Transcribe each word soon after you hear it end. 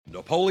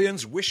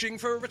Napoleon's wishing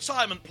for a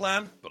retirement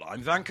plan, but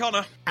I'm Van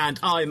Connor. And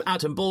I'm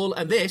Adam Ball,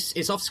 and this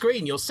is Off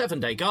Screen, your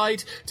 7-day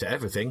guide to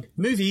everything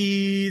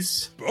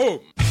movies.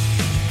 Boom!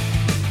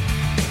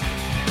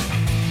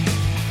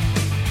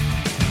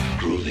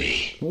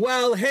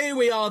 Well, here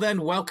we are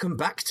then. Welcome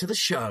back to the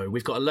show.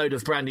 We've got a load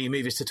of brand new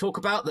movies to talk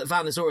about that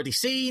Van has already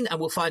seen, and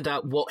we'll find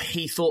out what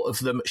he thought of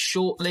them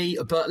shortly.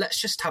 But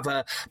let's just have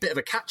a bit of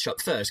a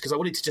catch-up first, because I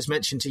wanted to just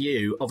mention to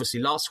you,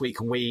 obviously last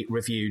week we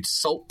reviewed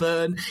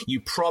Saltburn.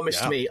 You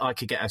promised me I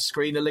could get a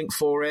screener link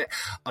for it.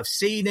 I've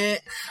seen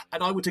it,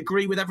 and I would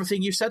agree with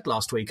everything you said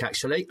last week,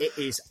 actually. It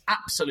is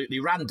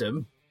absolutely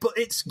random, but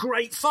it's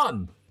great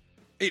fun.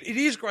 It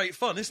is great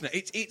fun, isn't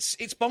it?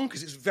 It's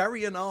bonkers. It's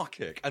very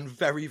anarchic and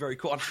very, very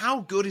cool. And how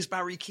good is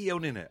Barry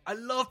Keoghan in it? I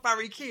love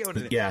Barry Keoghan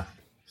in it. Yeah.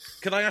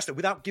 Can I ask that,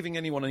 without giving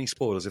anyone any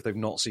spoilers if they've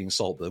not seen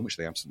Saltburn, which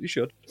they absolutely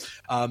should,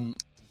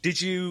 did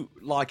you,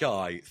 like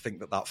I, think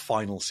that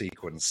final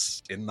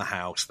sequence in the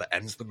house that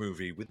ends the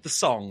movie with the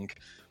song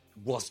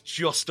was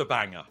just a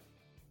banger?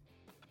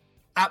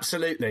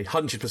 Absolutely,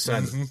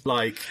 100%.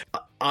 Like,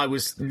 I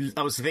was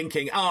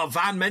thinking,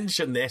 Van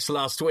mentioned this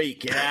last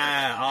week.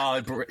 Yeah,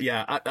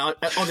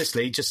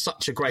 honestly, just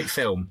such a great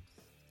film.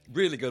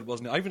 Really good,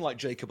 wasn't it? I even like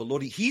Jacob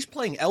Elordi. He's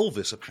playing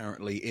Elvis,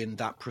 apparently, in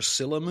that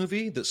Priscilla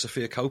movie that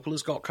Sofia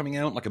Coppola's got coming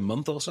out in like a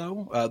month or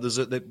so.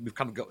 We've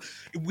kind of got...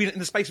 in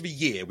the space of a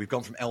year, we've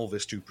gone from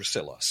Elvis to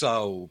Priscilla.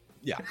 So,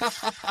 yeah.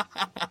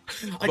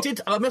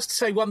 I must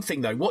say one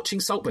thing, though. Watching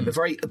Saltburn, the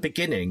very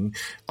beginning,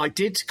 I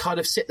did kind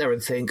of sit there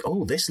and think,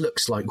 this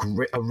looks like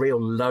a real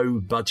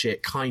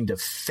low-budget kind of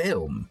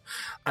film.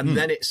 And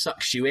then it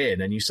sucks you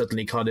in, and you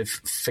suddenly kind of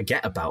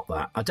forget about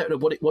that. I don't know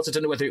what it was. I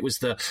don't know whether it was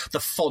the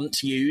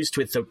font used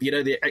with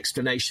the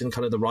explanation,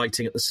 kind of the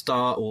writing at the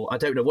start, or I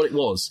don't know what it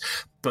was,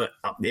 but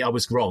I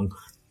was wrong.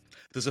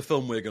 There's a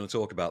film we're going to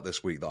talk about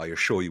this week that I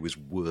assure you is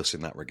worse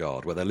in that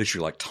regard, where they're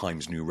literally like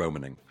Times New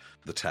Romaning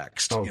the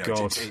text. Oh,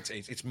 God.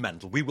 It's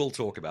mental. We will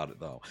talk about it,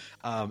 though.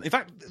 In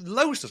fact,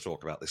 loads to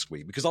talk about this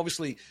week, because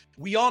obviously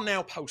we are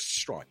now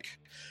post-strike.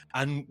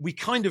 And we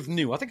kind of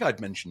knew, I think I'd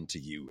mentioned to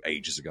you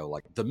ages ago,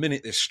 like the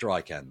minute this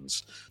strike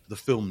ends, the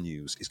film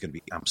news is going to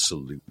be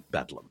absolute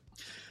bedlam.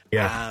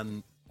 Yeah.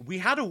 And we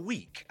had a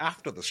week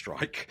after the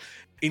strike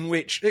in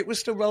which it was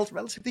still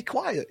relatively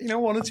quiet.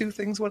 One or two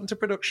things went into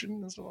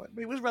production and so on.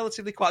 It was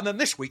relatively quiet. And then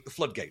this week, the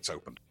floodgates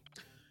opened.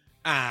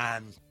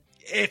 And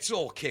it's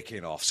all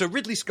kicking off. So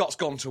Ridley Scott's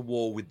gone to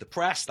war with the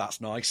press. That's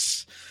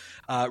nice.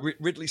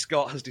 Ridley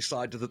Scott has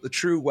decided that the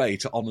true way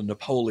to honour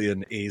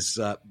Napoleon is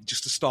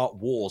just to start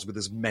wars with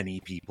as many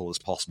people as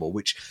possible,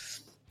 which,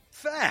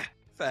 fair.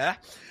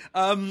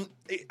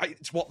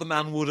 It's what the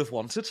man would have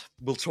wanted.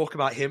 We'll talk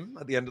about him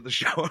at the end of the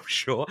show, I'm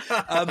sure.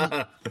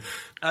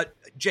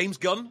 James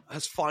Gunn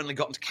has finally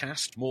gotten to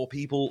cast more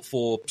people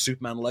for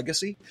Superman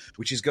Legacy,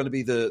 which is going to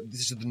be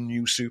this is the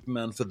new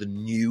Superman for the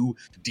new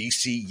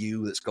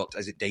DCU that's got,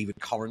 is it David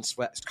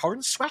Corenswet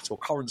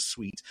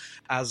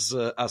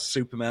as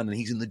Superman, and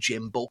he's in the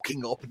gym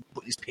bulking up and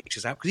putting his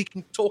pictures out because he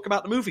can talk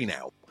about the movie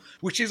now,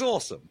 which is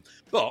awesome.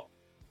 But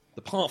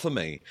the part for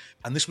me,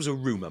 and this was a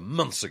rumour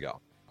months ago,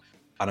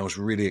 and I was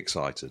really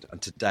excited.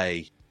 And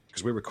today,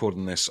 because we're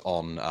recording this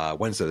on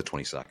Wednesday the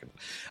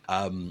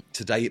 22nd,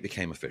 today it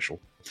became official.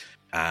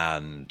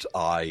 And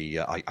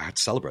I had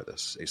to celebrate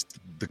this. It's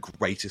the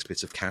greatest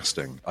bit of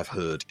casting I've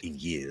heard in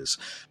years.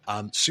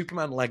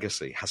 Superman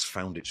Legacy has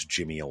found its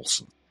Jimmy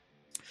Olsen.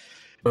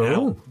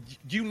 Now,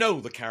 you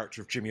know the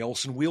character of Jimmy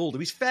Olsen. We all do.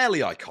 He's fairly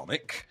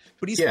iconic,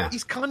 but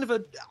he's kind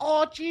of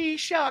gee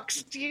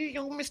shucks,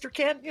 Mr.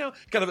 Kent,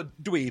 kind of a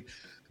dweeb.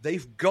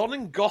 They've gone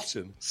and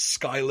gotten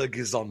Skylar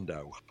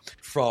Gisondo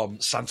from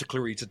Santa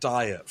Clarita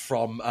Diet,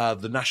 from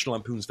the National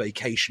Lampoon's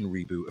Vacation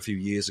reboot a few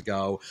years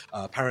ago.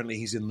 Apparently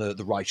he's in the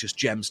Righteous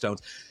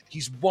Gemstones.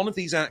 He's one of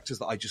these actors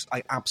that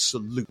I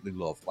absolutely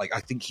love. Like,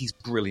 I think he's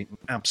brilliant in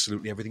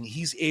absolutely everything.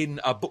 He's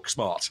in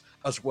Booksmart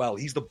as well.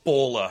 He's the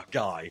baller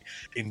guy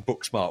in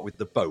Booksmart with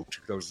the boat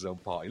who goes his own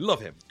party.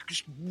 Love him.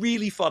 Just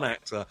really fun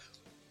actor.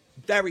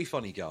 Very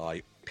funny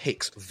guy.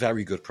 Picks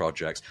very good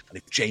projects. And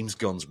if James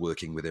Gunn's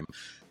working with him,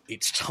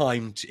 it's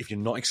time to, if you're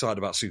not excited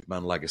about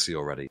Superman Legacy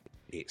already,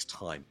 it's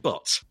time.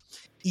 But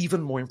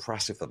even more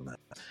impressive than that,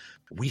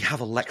 we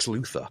have a Lex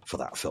Luthor for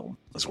that film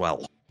as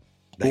well.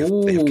 They've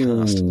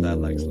cast their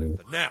Lex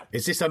Luthor. Now,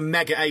 is this a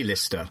mega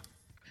A-lister?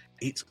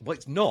 It's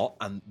not,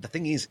 and the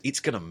thing is, it's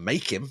going to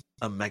make him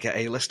a mega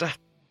A-lister.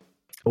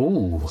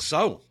 Ooh.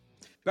 So,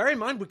 bear in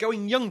mind, we're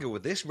going younger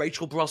with this.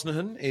 Rachel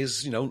Brosnahan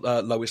is,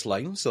 Lois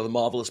Lane. So the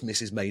marvellous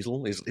Mrs.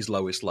 Maisel is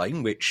Lois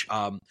Lane, which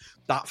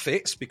that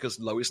fits because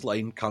Lois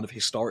Lane kind of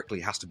historically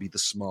has to be the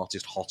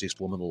smartest, hottest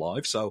woman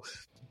alive. So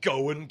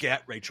go and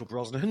get Rachel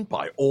Brosnahan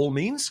by all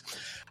means.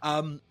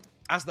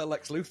 As their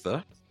Lex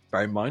Luthor,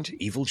 bear in mind,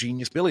 evil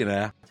genius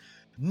billionaire,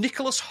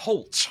 Nicholas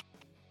Hoult.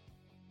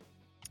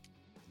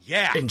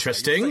 Yeah.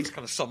 Interesting. It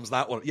kind of sums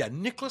that one. Yeah,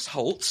 Nicholas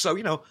Hoult. So,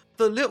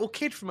 the little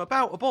kid from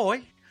About a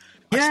Boy.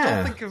 I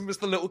still think of him as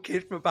the little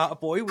kid from About a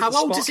Boy. With How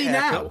old is he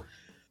haircut. now? Well,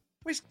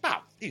 he's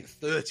about in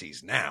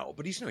 30s now,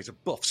 but he's a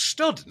buff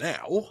stud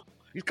now.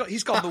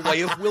 He's gone the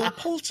way of Will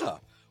Poulter.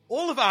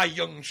 all of our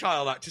young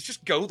child actors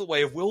just go the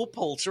way of Will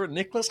Poulter and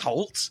Nicholas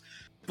Hoult,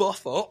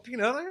 buff up, you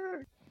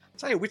know.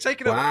 Tell you, we're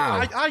taking over.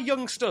 Our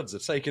young studs are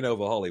taking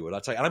over Hollywood.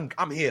 I tell you, and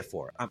I'm here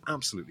for it. I'm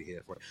absolutely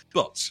here for it.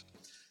 But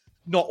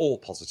not all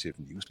positive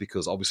news,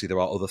 because obviously there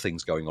are other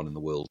things going on in the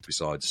world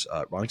besides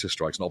writer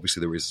strikes, and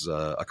obviously there is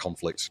a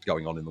conflict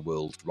going on in the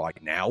world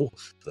right now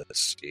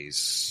that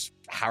is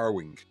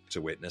harrowing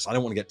to witness. I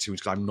don't want to get too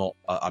much, because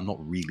I'm not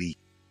really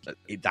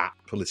that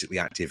politically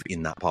active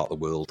in that part of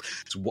the world.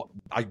 So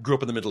I grew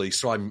up in the Middle East,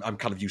 so I'm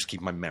kind of used to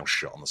keeping my mouth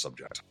shut on the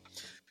subject,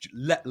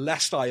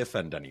 lest I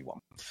offend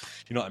anyone.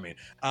 You know what I mean?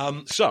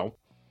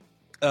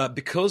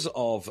 Because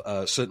of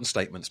certain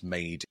statements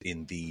made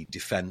in the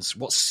defense,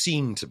 what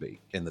seemed to be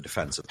in the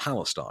defense of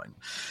Palestine,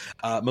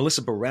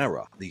 Melissa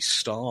Barrera, the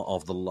star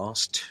of the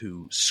last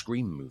two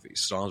Scream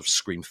movies, star of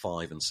Scream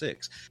 5 and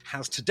 6,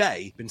 has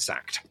today been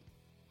sacked.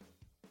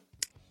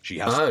 She's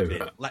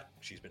been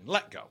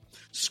let go.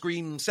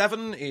 Scream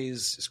 7,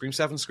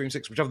 Scream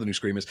 6, whichever the new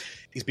Scream is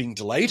being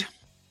delayed.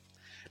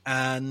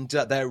 And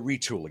they're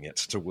retooling it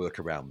to work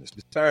around this.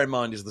 Bear in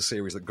mind, is the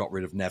series that got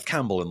rid of Nev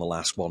Campbell in the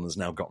last one has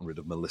now gotten rid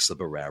of Melissa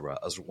Barrera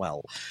as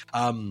well.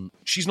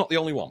 She's not the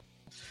only one.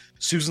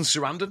 Susan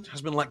Sarandon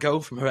has been let go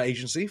from her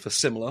agency for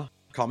similar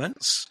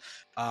comments.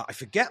 I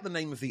forget the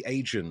name of the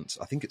agent.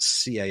 I think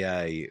it's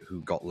CAA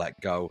who got let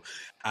go.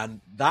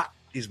 And that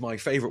is my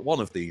favourite one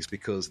of these,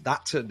 because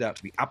that turned out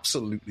to be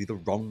absolutely the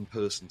wrong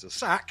person to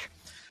sack,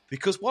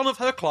 because one of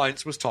her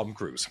clients was Tom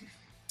Cruise.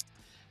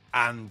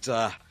 And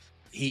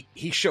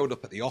he showed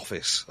up at the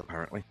office,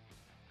 apparently.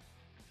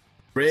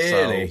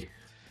 Really? So,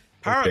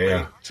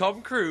 apparently,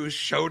 Tom Cruise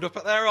showed up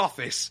at their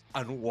office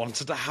and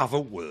wanted to have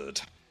a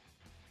word.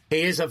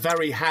 He is a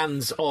very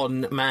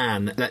hands-on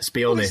man, let's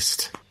be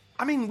honest.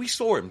 I mean, we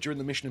saw him during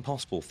the Mission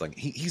Impossible thing.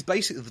 He's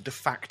basically the de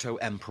facto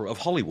emperor of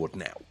Hollywood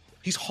now.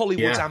 He's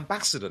Hollywood's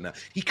ambassador now.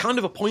 He kind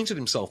of appointed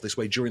himself this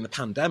way during the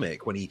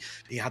pandemic when he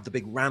had the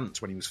big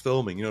rant when he was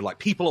filming. You know, like,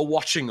 people are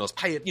watching us,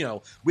 pay it, you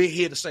know, we're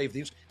here to save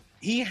the...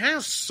 He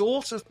has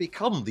sort of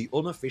become the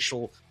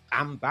unofficial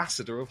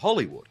ambassador of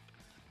Hollywood.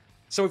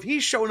 So if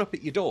he's showing up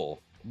at your door,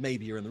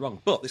 maybe you're in the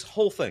wrong. But this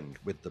whole thing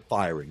with the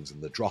firings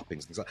and the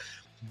droppings, things like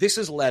this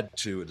has led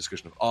to a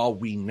discussion of, are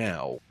we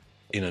now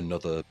in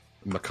another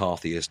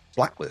McCarthyist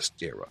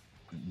blacklist era?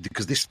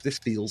 Because this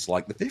feels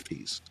like the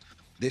 50s.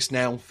 This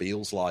now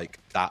feels like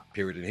that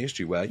period in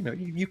history where, you know,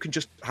 you can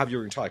just have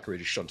your entire career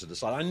just shunted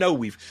aside. I know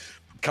we're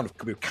kind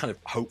of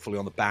hopefully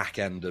on the back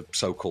end of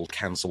so-called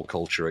cancel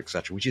culture,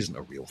 etc., which isn't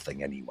a real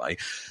thing anyway.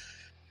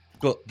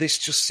 But this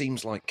just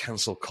seems like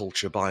cancel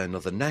culture by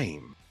another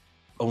name.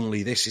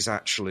 Only this is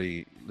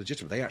actually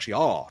legitimate. They actually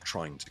are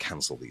trying to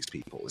cancel these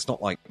people. It's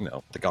not like, you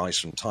know, the guys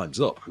from Time's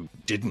Up who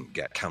didn't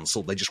get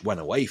cancelled. They just went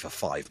away for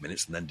 5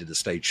 minutes and then did a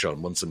stage show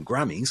and won some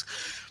Grammys.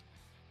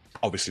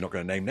 Obviously not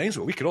going to name names,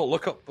 but we could all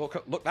look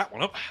that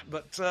one up.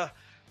 But,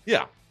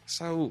 yeah.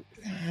 So,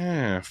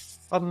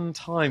 fun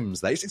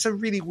times there. It's a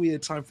really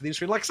weird time for the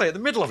industry. Like I say, at the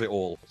middle of it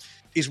all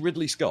is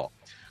Ridley Scott,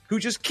 who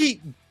just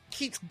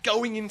keeps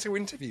going into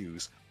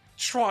interviews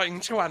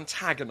trying to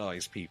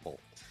antagonize people.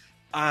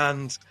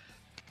 And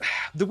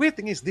the weird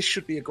thing is, this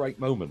should be a great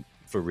moment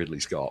for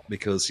Ridley Scott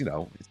because, you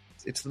know,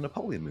 it's the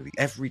Napoleon movie.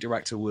 Every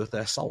director worth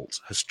their salt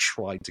has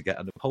tried to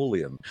get a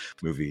Napoleon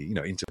movie, you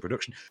know, into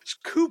production.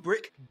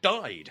 Kubrick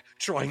died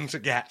trying to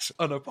get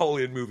a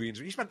Napoleon movie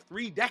into. He spent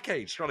 3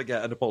 decades trying to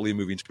get a Napoleon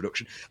movie into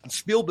production, and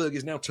Spielberg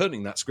is now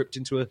turning that script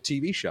into a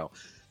TV show.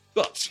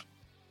 But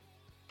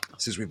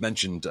since we've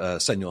mentioned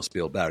Senor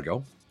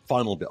Spielbergo,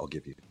 final bit I'll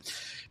give you.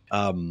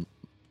 A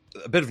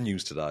bit of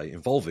news today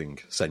involving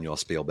Senor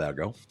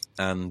Spielbergo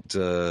and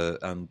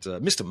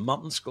Mr.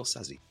 Martin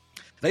Scorsese.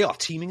 They are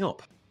teaming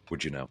up.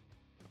 Would you know?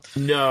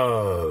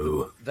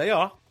 No. They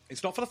are.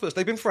 It's not for the first.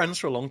 They've been friends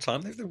for a long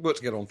time. They've worked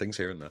together on things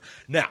here and there.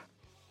 Now,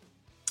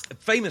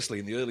 famously,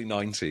 in the early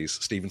 90s,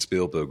 Steven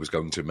Spielberg was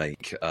going to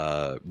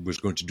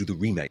do the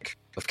remake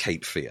of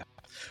Cape Fear,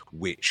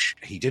 which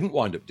he didn't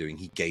wind up doing.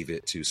 He gave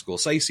it to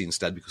Scorsese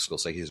instead because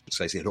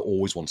Scorsese had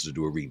always wanted to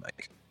do a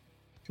remake.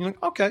 You're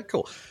like, okay,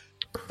 cool.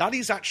 That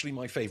is actually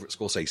my favourite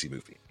Scorsese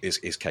movie,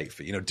 is Cape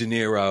Fear. You know, De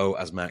Niro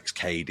as Max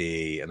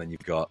Cady, and then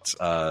you've got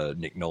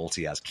Nick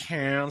Nolte as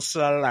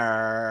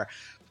Counselor.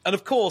 And,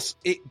 of course,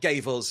 it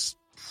gave us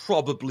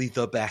probably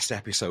the best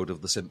episode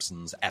of The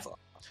Simpsons ever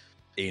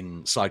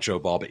in Sideshow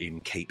Bob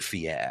in Cape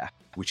Fear,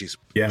 which is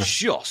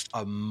just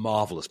a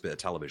marvellous bit of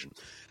television.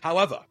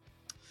 However,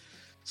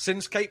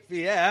 since Cape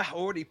Fear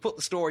already put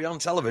the story on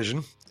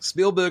television,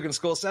 Spielberg and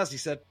Scorsese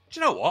said, do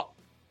you know what?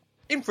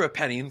 In for a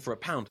penny, in for a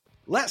pound.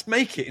 Let's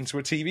make it into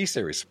a TV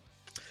series.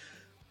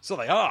 So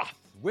they are.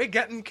 We're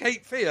getting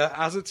Cape Fear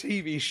as a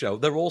TV show.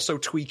 They're also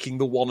tweaking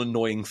the one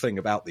annoying thing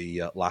about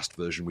the last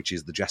version, which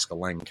is the Jessica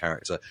Lange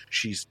character.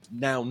 She's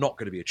now not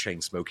going to be a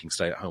chain-smoking,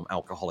 stay-at-home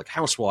alcoholic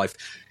housewife.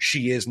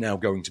 She is now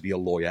going to be a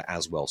lawyer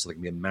as well. So they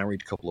can be a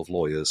married couple of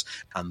lawyers,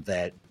 and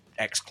their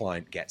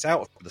ex-client gets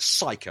out, the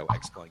psycho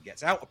ex-client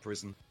gets out of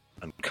prison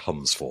and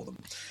comes for them.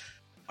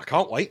 I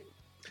can't wait.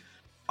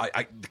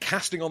 The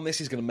casting on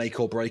this is going to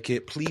make or break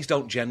it. Please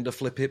don't gender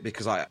flip it,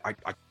 because I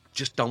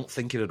just don't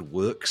think it'd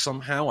work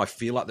somehow. I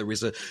feel like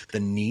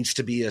there needs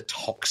to be a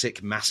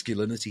toxic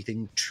masculinity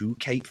thing to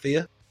Cape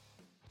Fear.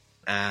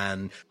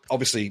 And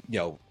obviously,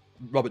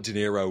 Robert De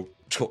Niro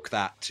took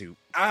that to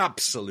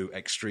absolute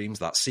extremes.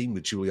 That scene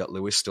with Juliette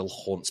Lewis still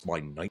haunts my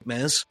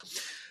nightmares.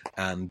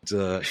 And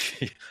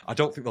I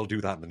don't think they'll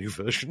do that in the new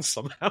version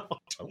somehow. I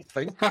don't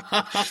think.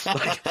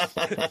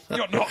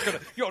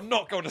 You're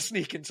not going to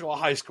sneak into a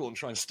high school and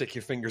try and stick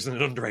your fingers in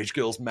an underage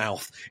girl's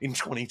mouth in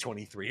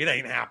 2023. It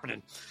ain't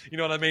happening. You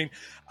know what I mean?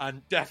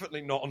 And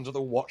definitely not under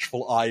the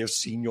watchful eye of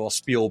Senior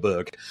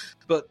Spielberg.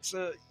 But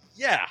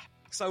yeah,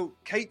 so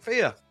Cape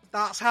Fear,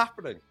 that's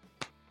happening.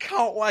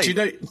 Can't wait.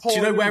 Do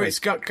you know where it's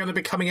going to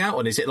be coming out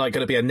on? Is it like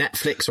going to be a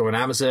Netflix or an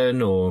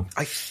Amazon or?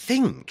 I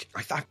think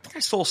I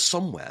saw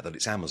somewhere that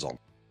it's Amazon,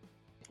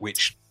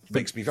 which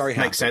makes me very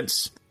happy. Makes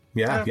sense.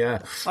 Yeah.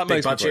 That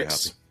Big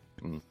budgets.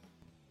 Yeah,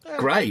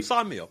 great.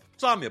 Sign me up.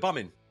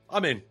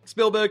 I'm in.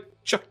 Spielberg,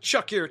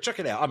 chuck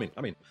it out.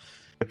 I'm in.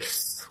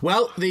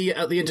 Well, the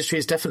industry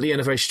is definitely in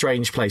a very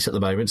strange place at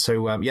the moment.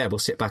 So we'll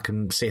sit back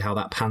and see how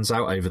that pans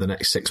out over the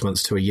next 6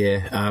 months to a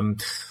year.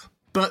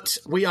 But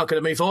we are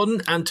going to move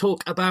on and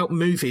talk about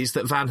movies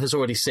that Van has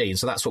already seen.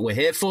 So that's what we're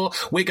here for.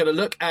 We're going to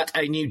look at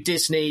a new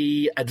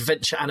Disney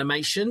adventure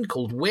animation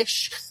called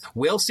Wish.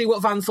 We'll see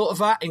what Van thought of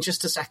that in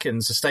just a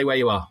second. So stay where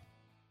you are.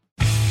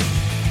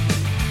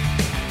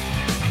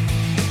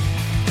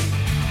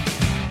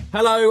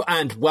 Hello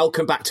and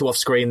welcome back to Off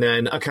Screen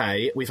then.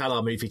 Okay, we've had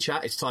our movie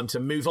chat. It's time to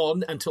move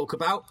on and talk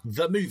about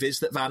the movies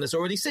that Van has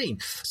already seen.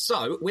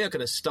 So we are going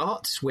to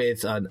start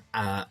with an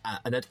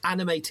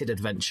animated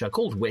adventure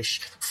called Wish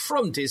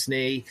from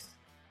Disney.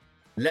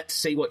 Let's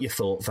see what you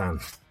thought, Van.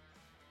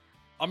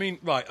 I mean,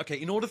 right,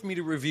 okay, in order for me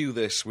to review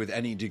this with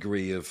any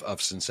degree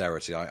of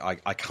sincerity,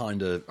 I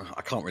can't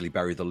really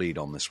bury the lead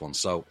on this one.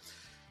 So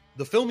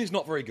the film is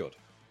not very good.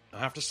 I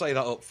have to say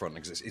that up front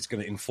because it's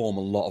going to inform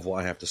a lot of what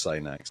I have to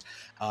say next.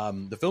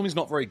 The film is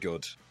not very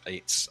good.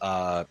 It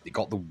got I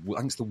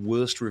think it's the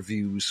worst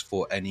reviews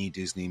for any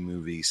Disney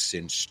movie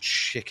since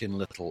Chicken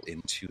Little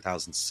in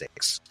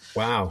 2006.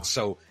 Wow!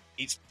 So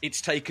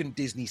it's taken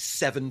Disney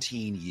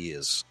 17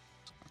 years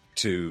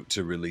to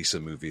release a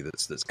movie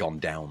that's gone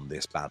down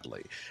this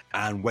badly.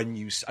 And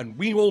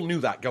we all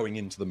knew that going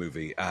into the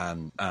movie,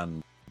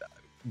 and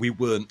we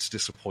weren't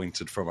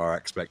disappointed from our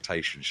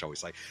expectations, shall we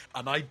say.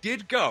 And I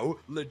did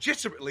go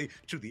legitimately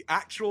to the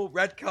actual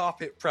red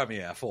carpet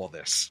premiere for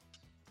this.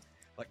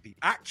 Like the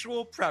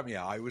actual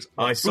premiere. I was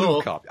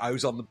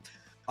on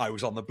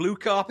the blue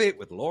carpet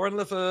with Lauren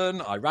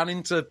Laverne. I ran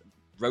into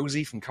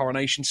Rosie from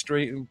Coronation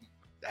Street,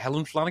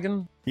 Helen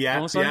Flanagan.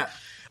 Yeah.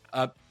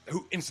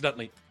 Who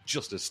incidentally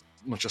just as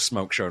much a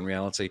smoke show in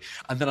reality.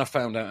 And then I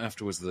found out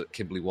afterwards that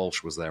Kimberly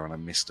Walsh was there and I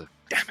missed her.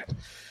 Damn it.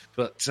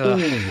 But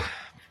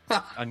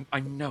I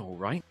know,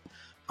 right?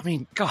 I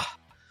mean, God,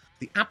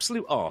 the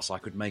absolute arse I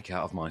could make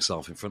out of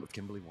myself in front of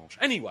Kimberly Walsh.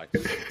 Anyway.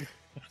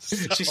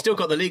 She's still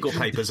got the legal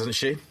papers, hasn't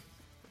she?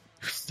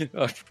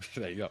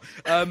 There you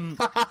go.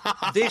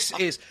 This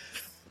is...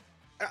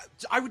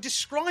 I would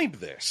describe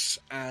this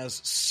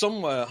as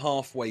somewhere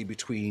halfway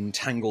between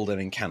Tangled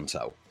and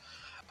Encanto.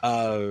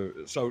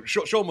 So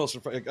Sean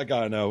Wilson, a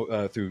guy I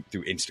know through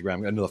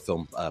Instagram, another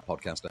film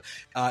podcaster,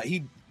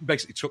 he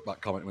basically took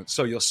that comment and went,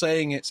 so you're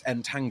saying it's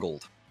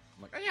entangled?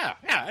 I'm like,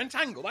 yeah,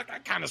 entangled.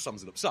 That kind of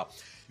sums it up. So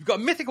you've got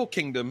a mythical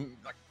kingdom,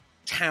 like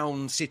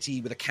town,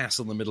 city with a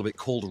castle in the middle of it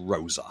called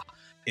Rosa.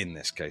 In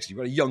this case, you've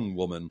got a young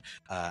woman,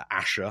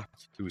 Asha,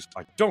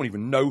 I don't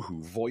even know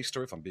who voiced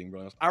her, if I'm being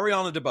real honest.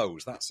 Ariana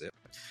DeBose, that's it.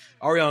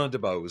 Ariana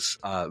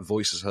DeBose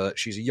voices her.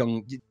 She's a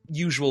young,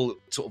 usual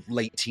sort of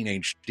late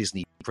teenage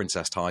Disney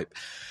princess type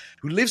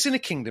who lives in a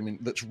kingdom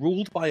that's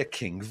ruled by a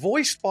king,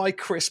 voiced by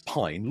Chris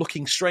Pine,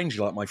 looking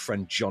strangely like my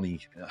friend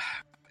Johnny,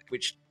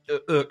 which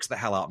irks the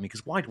hell out of me,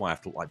 because why do I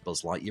have to look like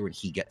Buzz Lightyear and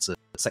he gets a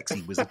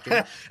sexy wizard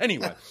king?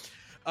 Anyway,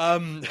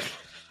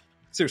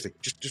 seriously,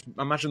 just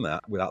imagine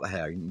that without the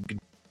hair.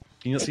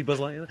 Can you not see Buzz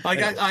Lightyear?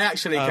 I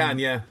actually can,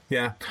 yeah.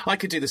 I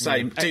could do the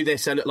same. Do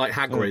this and look like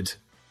Hagrid.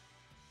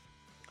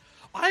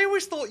 I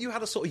always thought you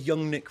had a sort of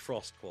young Nick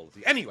Frost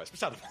quality. Anyways,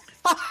 beside the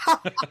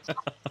point.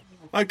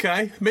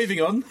 Okay, moving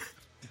on.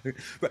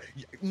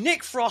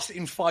 Nick Frost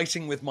in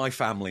Fighting with My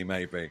Family,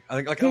 maybe.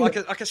 I think like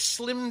a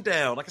slimmed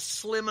down, like a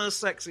slimmer,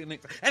 sexy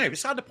Nick. Anyway,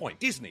 beside the point.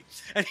 Disney.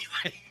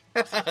 Anyway,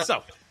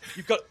 so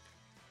you've got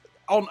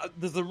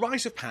there's the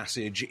rite of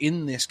passage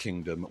in this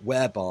kingdom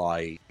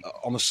whereby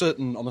on a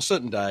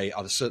certain day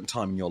at a certain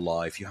time in your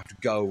life you have to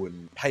go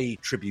and pay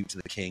tribute to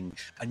the king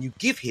and you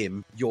give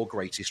him your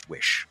greatest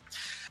wish,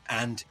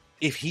 and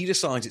if he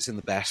decides it's in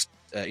the best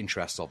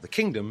interests of the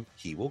kingdom,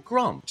 he will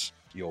grant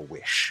your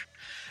wish.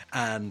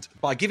 And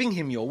by giving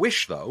him your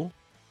wish, though,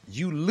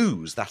 you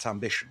lose that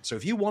ambition. So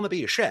if you want to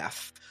be a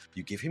chef,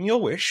 you give him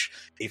your wish.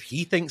 If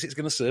he thinks it's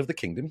going to serve the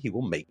kingdom, he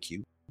will make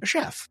you a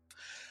chef.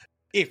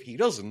 If he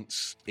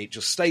doesn't, it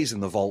just stays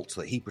in the vault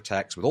that he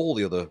protects with all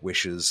the other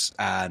wishes,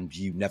 and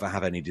you never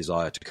have any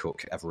desire to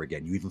cook ever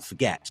again. You even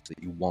forget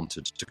that you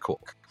wanted to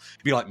cook.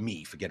 It'd be like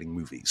me forgetting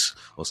movies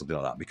or something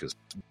like that, because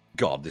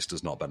God, this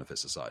does not benefit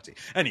society.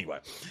 Anyway,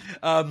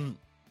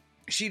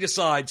 she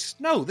decides,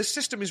 no, this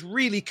system is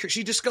really...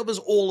 She discovers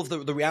all of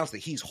the reality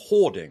that he's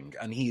hoarding,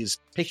 and he is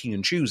picking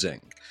and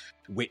choosing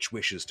which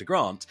wishes to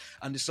grant,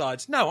 and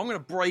decides, no, I'm going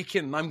to break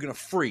in and I'm going to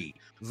free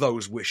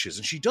those wishes.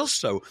 And she does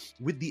so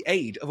with the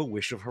aid of a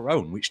wish of her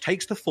own, which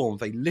takes the form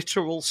of a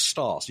literal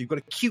star. So you've got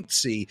a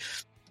cutesy,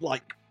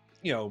 like,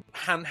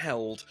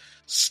 handheld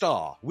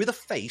star with a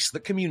face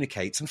that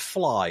communicates and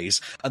flies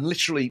and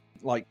literally,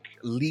 like,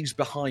 leaves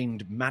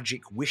behind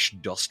magic wish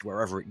dust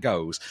wherever it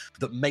goes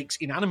that makes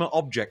inanimate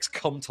objects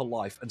come to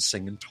life and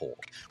sing and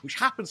talk, which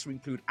happens to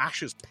include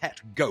Ash's pet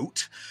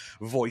goat,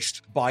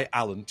 voiced by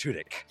Alan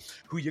Tudyk,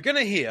 who you're going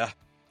to hear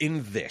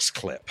in this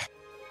clip.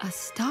 A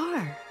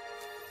star?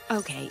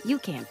 Okay, you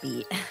can't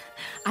beat.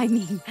 I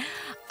mean,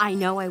 I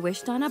know I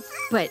wished on a,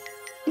 but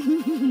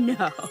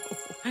no.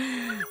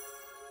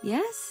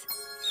 Yes?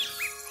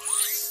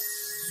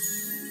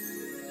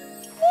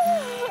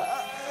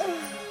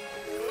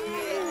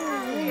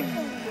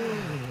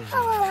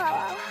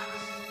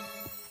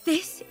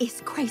 This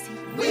is crazy.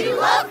 We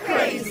love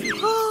crazy!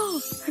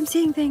 Oh, I'm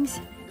seeing things.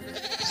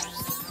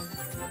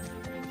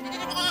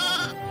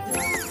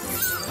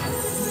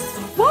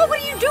 Whoa, what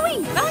are you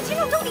doing?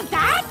 Valentino, don't eat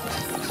that!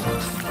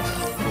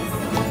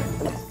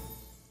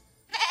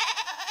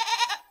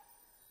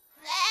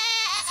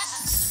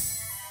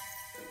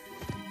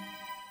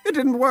 It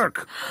didn't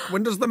work.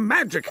 When does the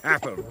magic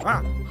happen?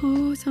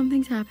 Oh,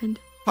 something's happened.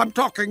 I'm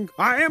talking.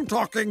 I am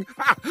talking.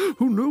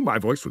 Who knew my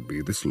voice would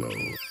be this low?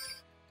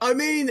 I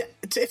mean,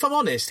 if I'm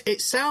honest, it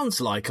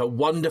sounds like a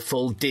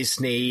wonderful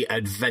Disney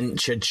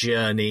adventure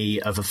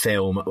journey of a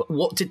film.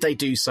 What did they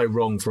do so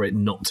wrong for it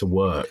not to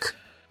work?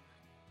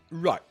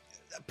 Right.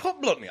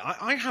 Put bluntly,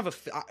 I have a...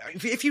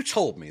 If you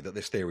told me that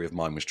this theory of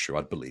mine was true,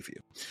 I'd believe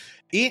you.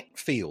 It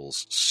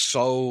feels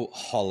so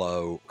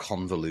hollow,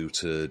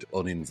 convoluted,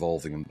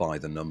 uninvolving, and by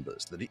the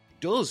numbers that it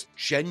does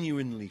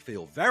genuinely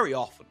feel very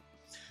often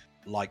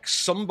like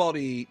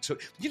somebody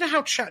took... You know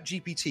how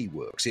ChatGPT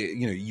works?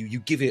 You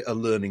give it a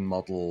learning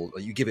model,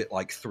 you give it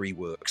like 3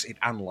 works, it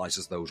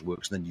analyzes those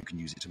works, and then you can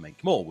use it to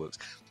make more works.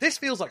 This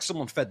feels like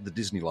someone fed the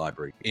Disney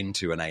library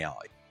into an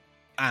AI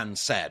and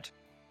said,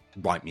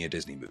 write me a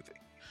Disney movie.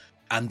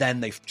 And then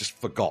they just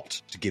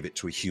forgot to give it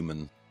to a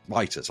human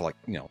writer to,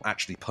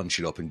 actually punch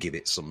it up and give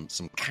it some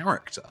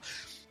character.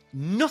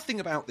 Nothing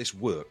about this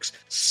works,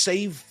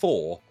 save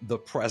for the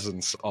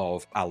presence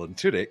of Alan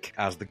Tudyk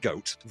as the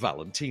goat,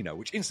 Valentino,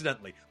 which,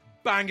 incidentally,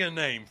 banger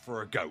name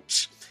for a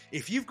goat.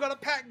 If you've got a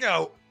pet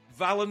goat,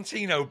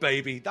 Valentino,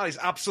 baby, that is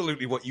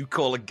absolutely what you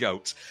call a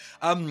goat.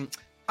 Alan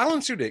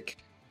Tudyk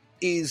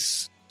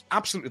is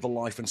absolutely the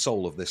life and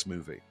soul of this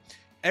movie.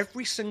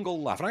 Every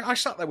single laugh. And I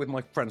sat there with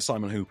my friend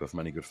Simon Hooper from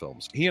Many Good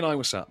Films. He and I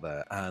were sat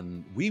there,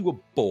 and we were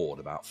bored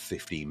about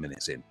 15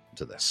 minutes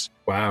into this.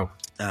 Wow.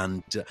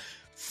 And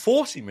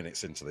 40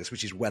 minutes into this,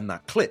 which is when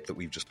that clip that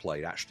we've just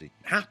played actually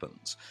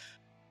happens,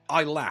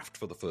 I laughed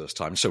for the first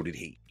time, so did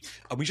he.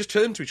 And we just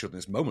turned to each other in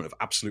this moment of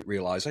absolute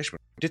realization.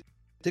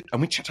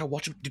 And we checked our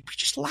watch. Did we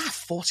just laugh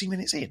 40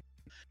 minutes in?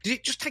 Did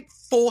it just take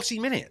 40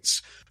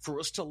 minutes for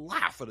us to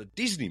laugh at a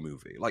Disney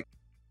movie? Like,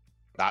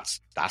 that's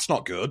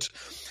not good.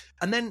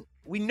 And then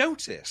we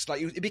noticed,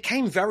 it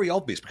became very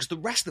obvious because the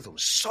rest of the film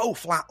was so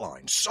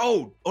flatlined,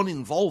 so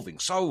uninvolving,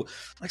 so,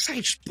 like I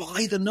say, just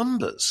by the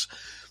numbers.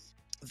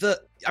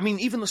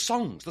 Even the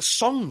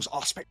songs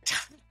are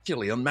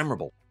spectacularly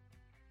unmemorable.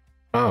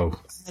 Oh.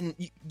 And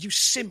you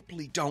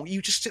simply don't.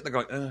 You just sit there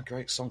going, oh,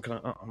 great song.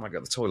 I might go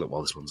to the toilet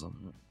while this one's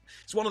on.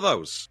 It's one of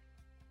those.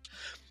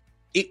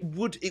 It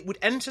would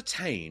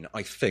entertain,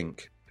 I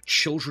think,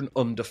 children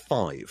under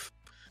 5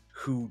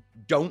 who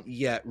don't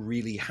yet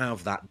really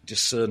have that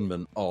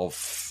discernment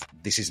of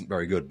this isn't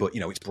very good, but,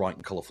 it's bright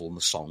and colourful in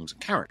the songs and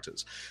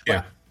characters.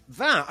 Yeah.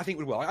 That, I think,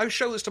 would work. I would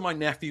show this to my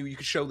nephew. You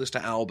could show this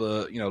to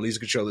Albert.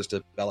 Lisa could show this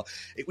to Bella.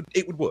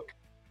 It would work,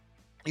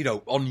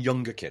 on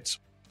younger kids.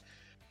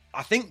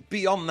 I think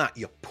beyond that,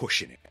 you're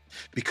pushing it.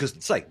 Because,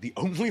 the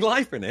only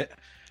life in it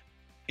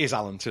is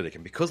Alan Tudyk.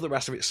 And because the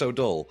rest of it's so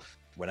dull,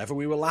 whenever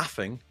we were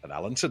laughing at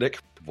Alan Tudyk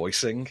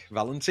voicing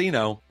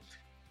Valentino,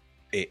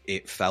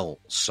 it felt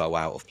so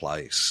out of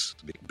place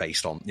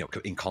based on,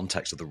 in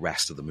context of the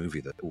rest of the movie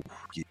that,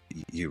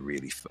 you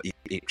really,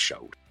 it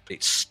showed.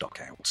 It stuck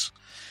out.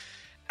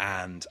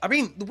 And,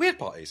 the weird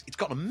part is, it's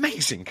got an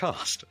amazing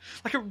cast.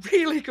 Like, a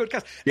really good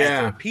cast. Yeah.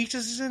 Evan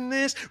Peters is in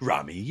this.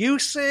 Rami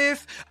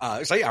Youssef.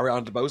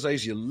 Ariana DeBose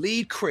is your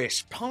lead.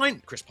 Chris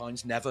Pine. Chris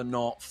Pine's never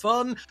not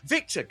fun.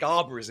 Victor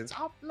Garber is in this.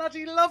 I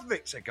bloody love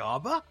Victor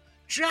Garber.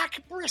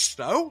 Jack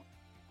Bristow.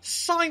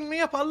 Sign me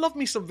up. I love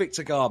me some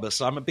Victor Garber.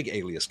 So I'm a big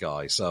Alias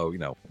guy. So,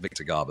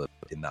 Victor Garber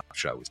in that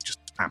show is just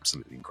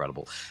absolutely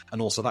incredible.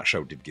 And also, that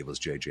show did give us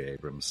J.J.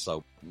 Abrams.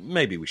 So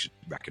maybe we should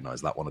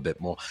recognise that one a bit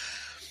more.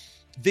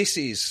 This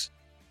is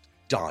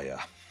dire.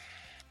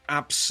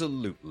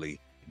 Absolutely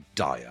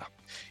dire.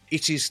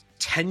 It is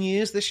 10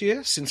 years this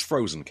year since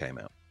Frozen came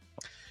out.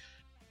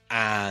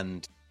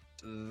 And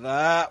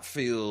that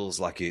feels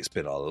like it's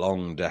been a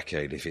long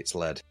decade if it's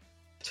led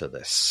to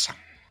this.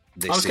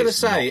 I was going to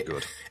say,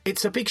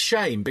 it's a big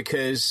shame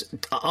because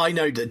I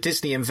know that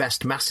Disney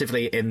invest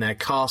massively in their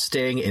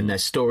casting, in their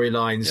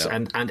storylines,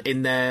 and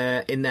in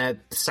their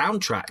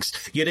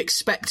soundtracks. You'd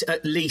expect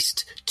at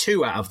least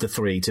 2 out of the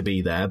 3 to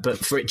be there, but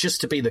for it just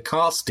to be the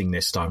casting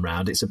this time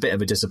round, it's a bit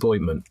of a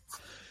disappointment.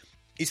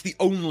 It's the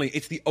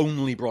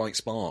only bright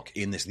spark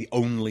in this. The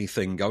only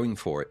thing going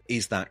for it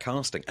is that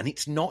casting, and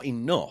it's not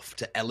enough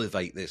to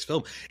elevate this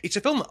film. It's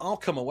a film that I'll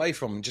come away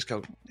from and just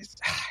go, it's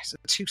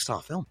a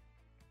 2-star film.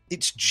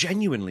 It's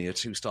genuinely a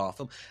 2-star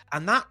film.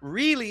 And that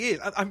really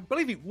is, I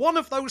believe me, one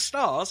of those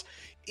stars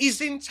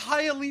is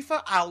entirely for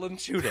Alan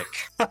Tudyk.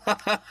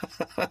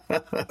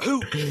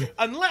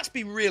 And let's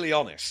be really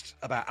honest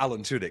about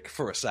Alan Tudyk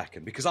for a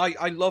second, because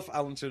I love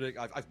Alan Tudyk.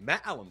 I've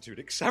met Alan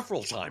Tudyk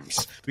several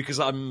times because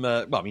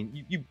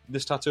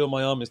this tattoo on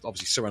my arm is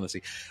obviously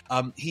Serenity.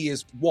 He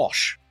is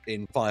Wash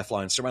in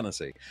Firefly and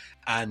Serenity.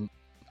 And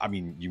I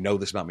mean, you know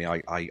this about me.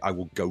 I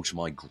will go to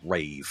my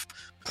grave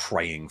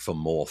praying for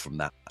more from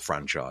that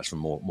franchise, for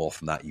more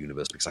from that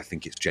universe, because I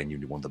think it's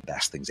genuinely one of the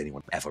best things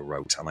anyone ever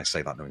wrote. And I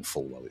say that knowing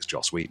full well it's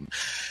Joss Whedon.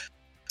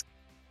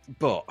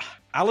 But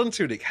Alan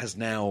Tudyk has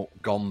now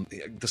gone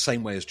the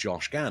same way as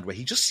Josh Gad, where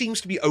he just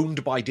seems to be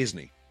owned by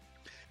Disney.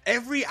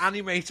 Every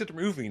animated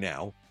movie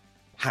now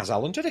has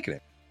Alan Tudyk in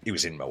it. He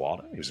was in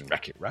Moana, he was in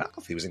Wreck-It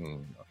Ralph, he was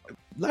in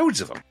loads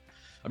of them.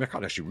 I mean, I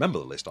can't actually remember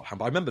the list offhand,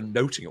 but I remember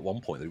noting at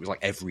one point that it was like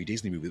every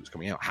Disney movie that was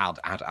coming out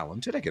had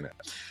Alan Tudyk in it.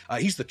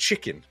 He's the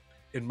chicken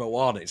in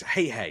Moana. It's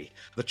Hey,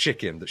 the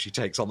chicken that she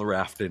takes on the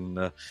raft in...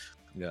 But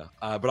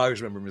I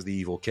always remember him as the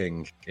evil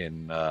king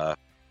in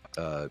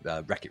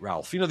Wreck-It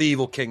Ralph. You know, the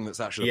evil king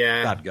that's actually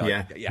a bad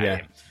guy?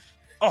 Yeah.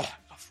 Oh,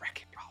 I love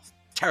Wreck-It Ralph.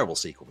 Terrible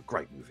sequel, but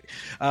great movie.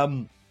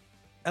 And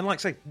like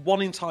I say,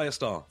 1 entire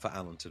star for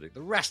Alan Tudyk.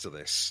 The rest of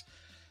this...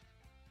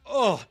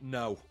 Oh,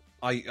 no.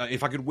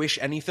 If I could wish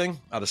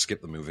anything, I'd have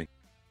skipped the movie.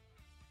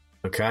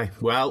 Okay,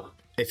 well,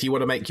 if you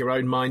want to make your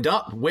own mind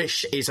up,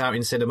 Wish is out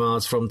in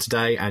cinemas from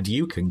today, and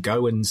you can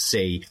go and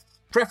see.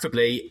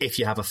 Preferably if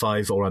you have a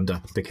 5 or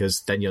under, because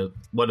then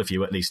one of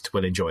you at least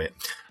will enjoy it.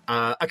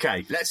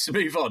 Okay, let's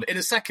move on. In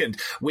a second,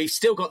 we've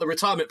still got the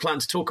retirement plan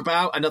to talk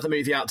about, another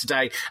movie out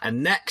today,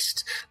 and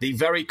next, the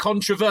very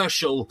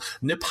controversial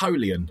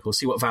Napoleon. We'll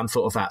see what Van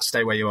thought of that.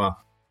 Stay where you are.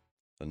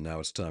 And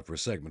now it's time for a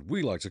segment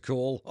we like to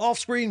call Off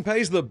Screen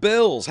Pays the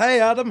Bills. Hey,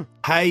 Adam.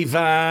 Hey,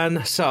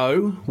 Van.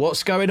 So,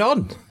 what's going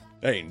on?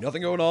 Ain't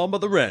nothing going on but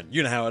the rent.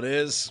 You know how it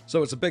is.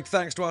 So it's a big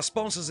thanks to our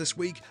sponsors this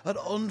week at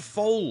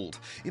Unfold.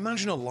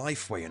 Imagine a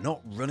life where you're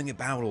not running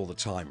about all the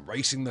time,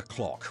 racing the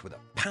clock, with a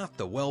path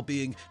to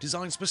well-being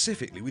designed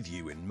specifically with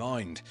you in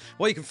mind.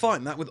 Well, you can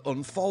find that with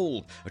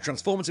Unfold, a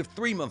transformative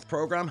 3-month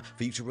program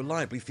for you to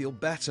reliably feel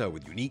better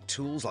with unique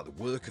tools like the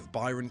work of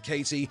Byron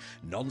Katie,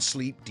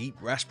 non-sleep deep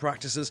rest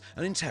practices,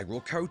 and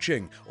integral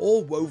coaching,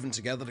 all woven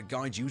together to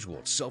guide you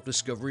towards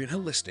self-discovery and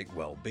holistic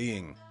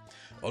well-being.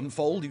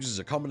 Unfold uses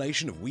a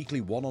combination of weekly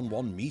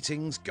one-on-one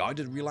meetings,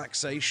 guided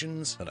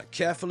relaxations, and a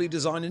carefully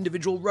designed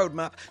individual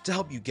roadmap to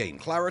help you gain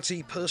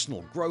clarity,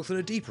 personal growth, and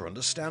a deeper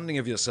understanding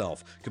of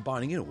yourself,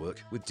 combining inner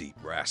work with deep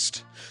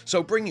rest.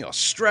 So bring your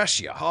stress,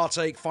 your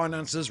heartache,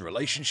 finances,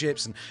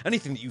 relationships, and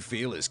anything that you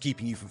feel is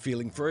keeping you from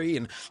feeling free,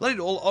 and let it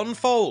all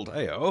unfold,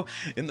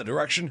 in the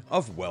direction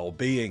of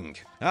well-being.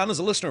 And as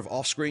a listener of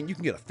Offscreen, you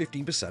can get a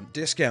 15%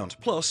 discount.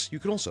 Plus, you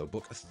can also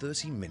book a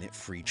 30-minute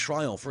free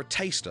trial for a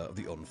taster of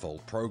the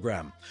Unfold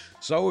program.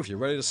 So if you're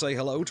ready to say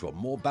hello to a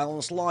more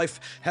balanced life,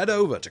 head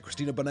over to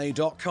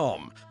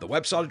ChristinaBonet.com. The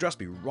website address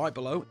will be right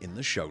below in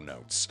the show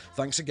notes.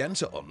 Thanks again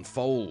to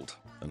Unfold.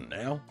 And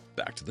now,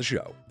 back to the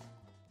show.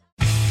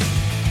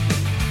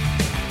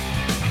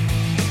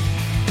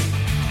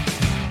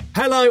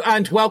 Hello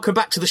and welcome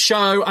back to the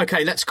show.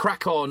 Okay, let's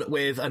crack on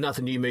with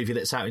another new movie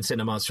that's out in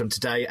cinemas from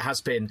today. It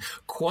has been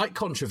quite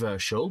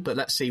controversial, but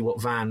let's see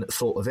what Van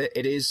thought of it.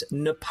 It is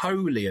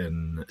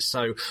Napoleon.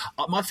 So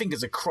my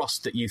fingers are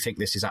crossed that you think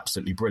this is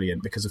absolutely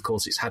brilliant because, of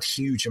course, it's had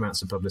huge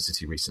amounts of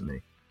publicity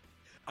recently.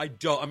 I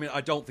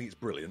don't think it's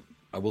brilliant.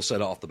 I will say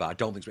that off the bat. I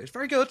don't think it's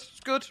very good.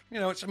 It's good. You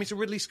know, it's a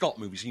Ridley Scott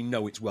movie, so you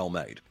know it's well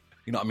made.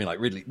 You know what I mean? Like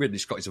Ridley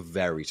Scott is a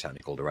very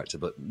technical director,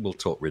 but we'll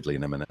talk Ridley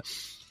in a minute.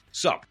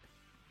 So,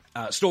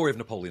 story of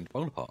Napoleon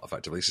Bonaparte,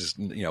 effectively. This is,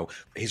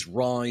 his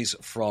rise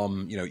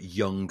from,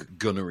 young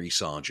gunnery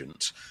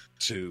sergeant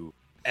to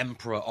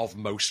emperor of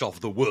most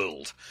of the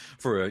world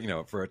for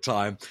a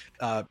time,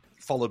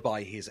 followed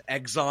by his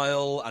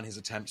exile and his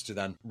attempts to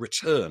then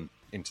return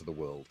into the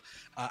world.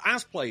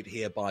 As played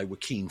here by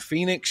Joaquin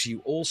Phoenix,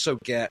 you also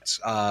get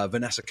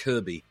Vanessa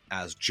Kirby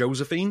as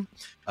Josephine,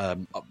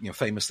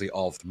 famously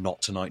of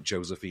Not Tonight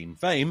Josephine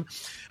fame.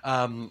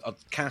 A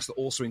cast that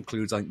also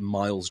includes,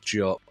 Miles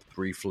Jupp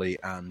briefly,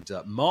 and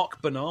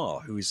Mark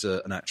Bernard, who is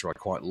an actor I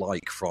quite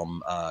like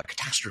from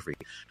Catastrophe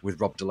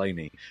with Rob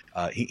Delaney.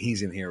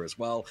 He's in here as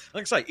well.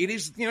 Like I say, it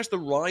is it's the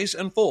rise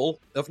and fall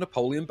of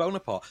Napoleon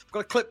Bonaparte. I've got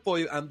a clip for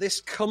you, and this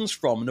comes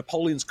from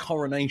Napoleon's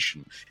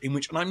coronation, in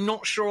which, and I'm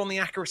not sure on the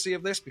accuracy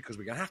of this because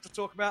we're going to have to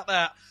talk about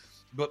that,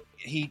 but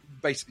he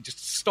basically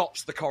just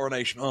stops the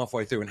coronation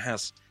halfway through and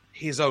has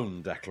his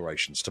own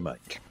declarations to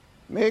make.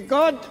 May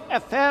God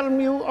affirm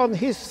you on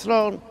his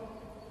throne,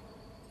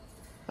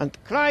 and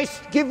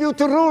Christ give you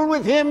to rule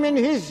with him in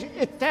his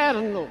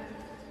eternal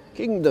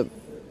kingdom.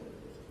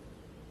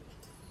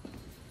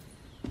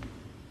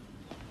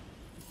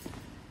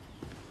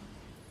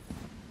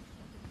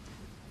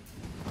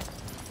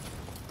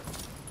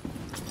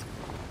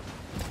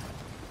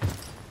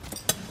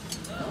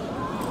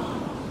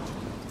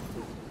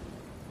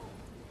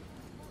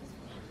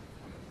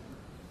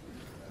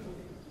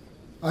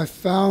 I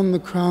found the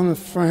crown of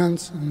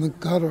France in the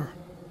gutter.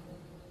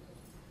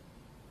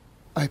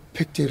 I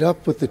picked it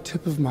up with the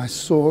tip of my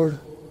sword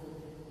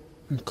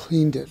and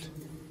cleaned it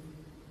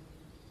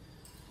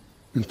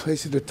and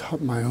placed it atop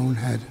my own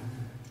head.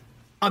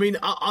 I mean,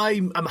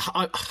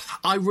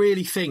 I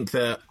really think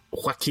that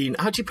Joaquin,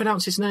 how do you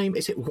pronounce his name?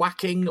 Is it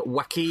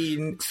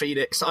Joaquin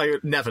Phoenix? I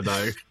never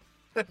know.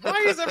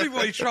 Why is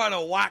everybody trying to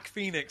whack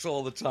Phoenix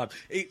all the time?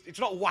 It's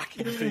not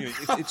whacking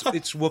Phoenix.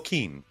 It's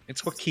Joaquin.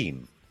 It's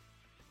Joaquin.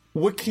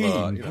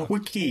 Joaquin.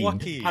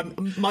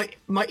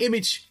 My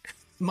image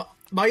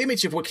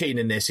of Joaquin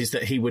in this is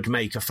that he would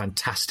make a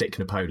fantastic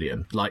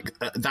Napoleon. Like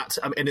that's,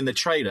 and in the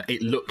trailer,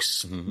 it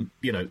looks,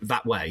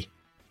 that way.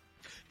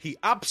 He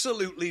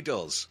absolutely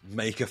does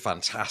make a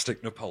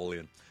fantastic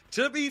Napoleon.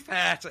 To be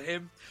fair to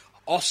him,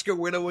 Oscar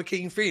winner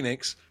Joaquin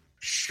Phoenix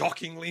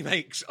shockingly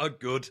makes a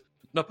good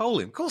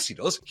Napoleon. Of course he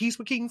does. He's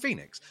Joaquin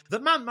Phoenix. The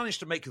man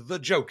managed to make the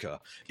Joker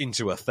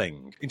into a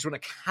thing, into an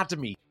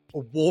Academy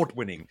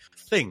award-winning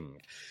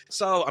thing.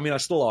 So, I mean, I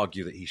still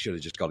argue that he should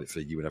have just got it for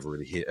You Were Never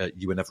Really Here.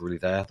 You Were Never Really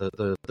There.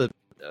 The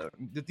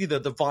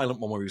violent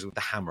one where he was with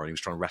the hammer and he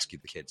was trying to rescue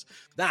the kids.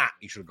 That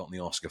he should have gotten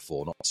the Oscar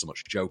for, not so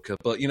much Joker.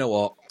 But you know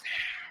what?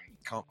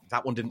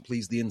 That one didn't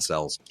please the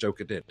incels.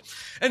 Joker did.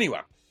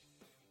 Anyway.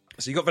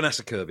 So you got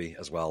Vanessa Kirby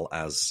as well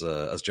as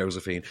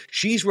Josephine.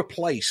 She's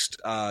replaced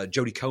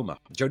Jodie Comer.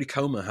 Jodie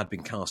Comer had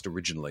been cast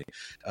originally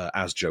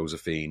as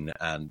Josephine,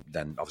 and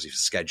then obviously for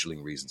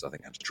scheduling reasons, I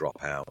think had to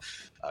drop out.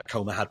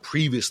 Comer had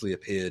previously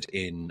appeared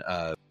in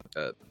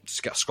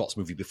Scott's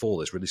movie before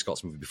this, Ridley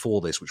Scott's movie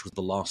before this, which was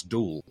The Last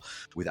Duel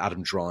with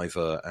Adam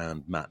Driver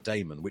and Matt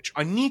Damon, which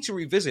I need to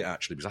revisit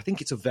actually because I think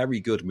it's a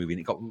very good movie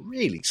and it got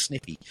really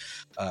sniffy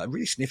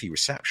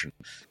reception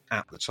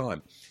at the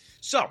time.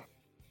 So.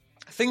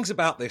 Things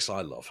about this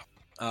I love.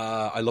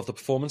 I love the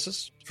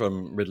performances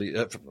from Ridley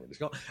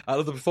Scott. I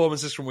love the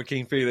performances from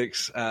Joaquin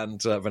Phoenix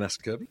and Vanessa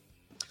Kirby.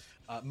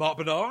 Mark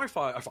Bernard,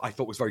 I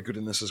thought was very good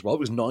in this as well. It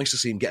was nice to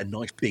see him get a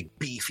nice, big,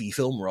 beefy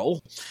film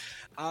role.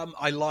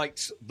 I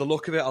liked the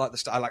look of it.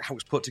 I like how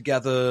it's put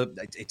together.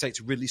 It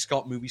takes a Ridley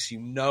Scott movie, so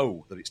you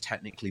know that it's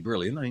technically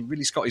brilliant. I mean,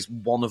 Ridley Scott is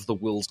one of the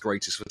world's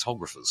greatest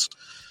photographers,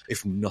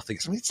 if nothing.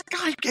 I mean, it's the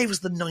guy who gave us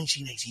the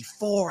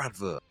 1984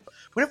 advert.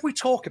 Whenever we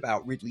talk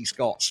about Ridley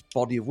Scott's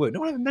body of work, no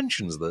one ever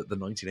mentions the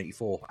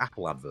 1984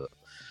 Apple advert.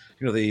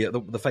 You know,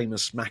 the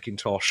famous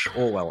Macintosh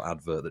Orwell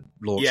advert that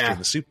launched in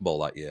the Super Bowl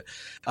that year,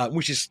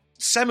 which is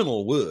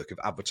seminal work of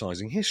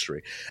advertising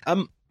history.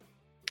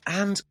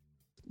 And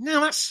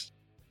now that's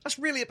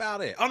really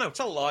about it. Oh, no,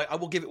 tell a lie. I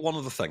will give it one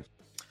other thing.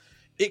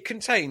 It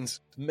contains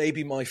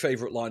maybe my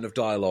favourite line of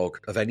dialogue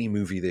of any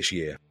movie this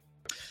year,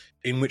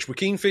 in which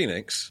Joaquin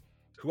Phoenix,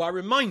 who I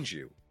remind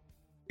you,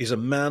 is a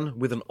man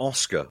with an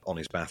Oscar on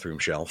his bathroom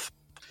shelf,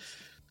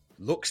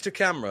 looks to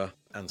camera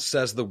and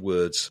says the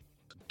words,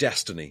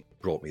 "Destiny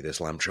brought me this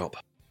lamb chop."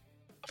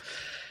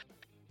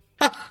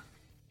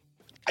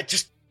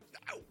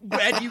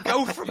 Where do you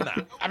go from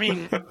that? I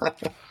mean,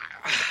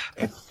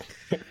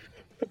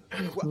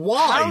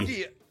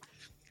 why?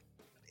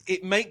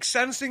 It makes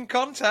sense in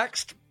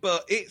context,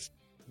 but it's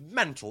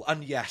mental.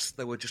 And yes,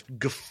 there were just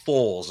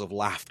guffaws of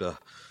laughter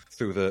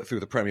through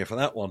the premiere for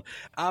that one.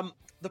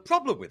 The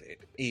problem with it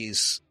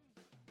is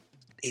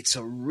it's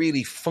a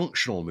really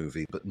functional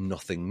movie, but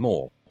nothing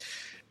more.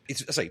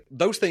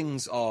 Those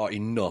things are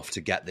enough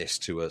to get this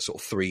to a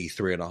sort of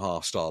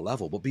 3.5 star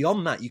level. But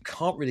beyond that, you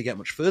can't really get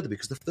much further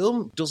because the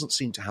film doesn't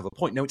seem to have a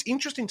point. Now, it's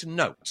interesting to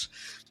note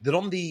that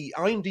on the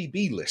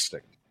IMDb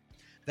listing,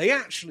 they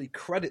actually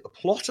credit the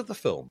plot of the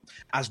film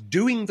as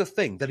doing the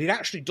thing that it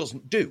actually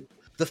doesn't do.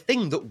 The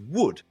thing that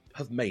would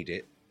have made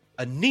it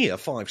a near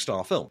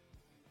 5-star film.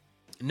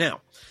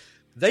 Now,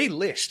 they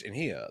list in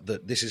here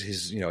that this is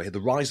his,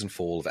 the rise and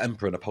fall of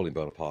Emperor Napoleon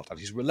Bonaparte and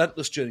his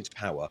relentless journey to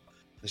power.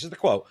 This is the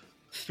quote.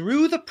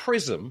 Through the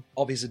prism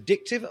of his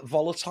addictive,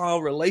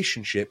 volatile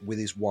relationship with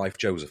his wife,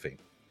 Josephine.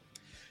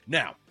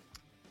 Now,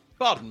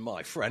 pardon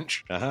my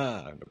French,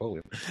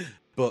 Napoleon,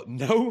 but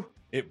no,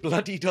 it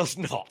bloody does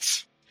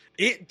not.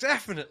 It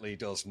definitely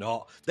does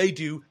not. They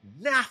do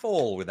naff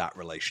all with that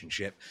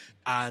relationship.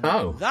 And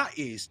that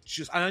is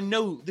just, and I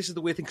know this is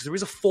the weird thing, because there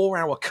is a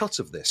 4-hour cut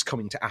of this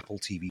coming to Apple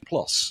TV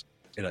Plus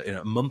in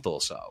a month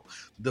or so.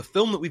 The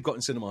film that we've got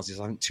in cinemas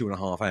is, I think,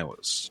 2.5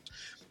 hours.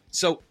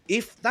 So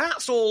if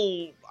that's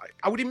all,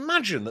 I would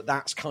imagine that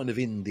that's kind of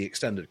in the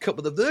extended cut,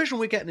 but the version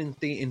we're getting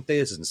in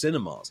theatres and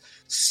cinemas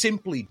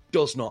simply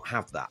does not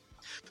have that.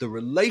 The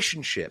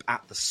relationship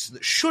that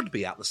should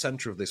be at the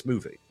centre of this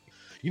movie,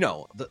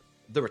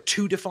 there are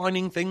two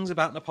defining things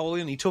about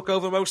Napoleon. He took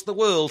over most of the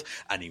world,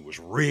 and he was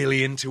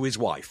really into his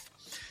wife.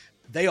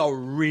 they are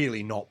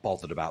really not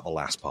bothered about the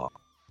last part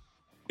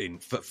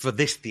for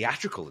this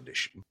theatrical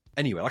edition.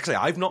 Anyway, like I say,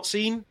 I've not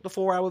seen the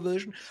 4-hour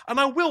version, and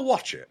I will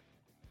watch it.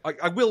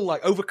 I will,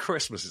 like, over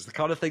Christmas. It's the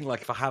kind of thing,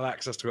 like, if I have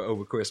access to it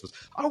over Christmas,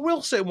 I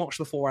will sit and watch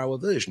the 4-hour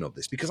version of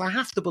this, because I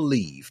have to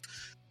believe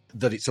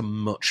that it's a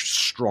much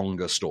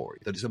stronger story,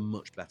 that it's a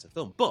much better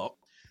film. But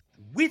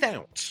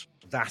without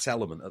that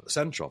element at the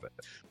centre of it,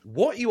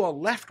 what you are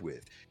left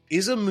with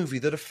is a movie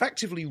that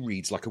effectively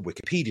reads like a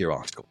Wikipedia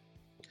article.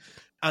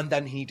 And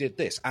then he did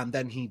this, and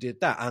then he did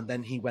that, and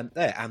then he went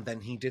there, and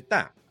then he did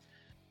that.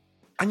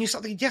 And you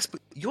start thinking, yes, but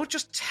you're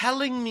just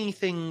telling me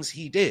things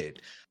he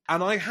did,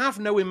 and I have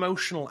no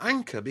emotional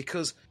anchor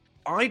because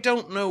I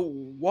don't know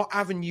what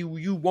avenue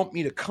you want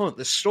me to come at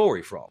this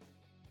story from.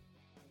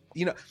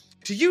 You know,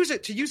 to use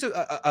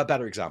a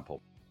better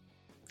example,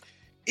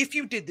 if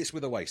you did this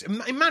with Oasis,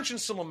 imagine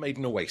someone made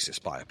an Oasis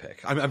biopic.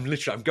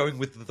 I'm going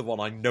with the one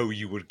I know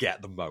you would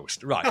get the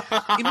most. Right.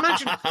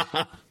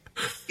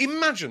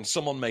 Imagine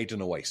someone made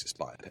an Oasis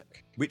biopic,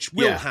 which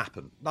will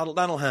happen.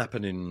 That'll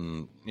happen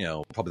in,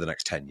 probably the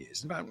next 10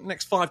 years. In about the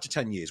next 5 to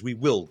 10 years, we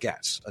will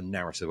get a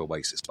narrative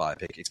Oasis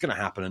biopic. It's going to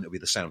happen, and it'll be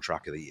the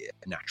soundtrack of the year,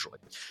 naturally.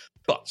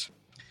 But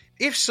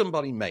if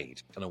somebody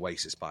made an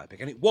Oasis biopic,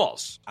 and it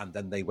was, and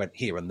then they went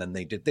here, and then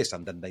they did this,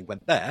 and then they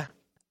went there,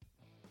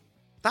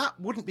 that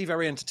wouldn't be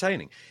very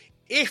entertaining.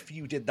 If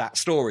you did that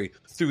story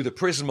through the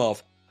prism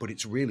of, but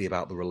it's really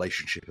about the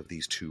relationship of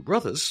these two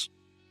brothers,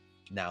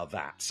 now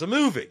that's a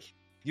movie.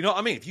 You know what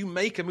I mean? If you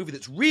make a movie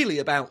that's really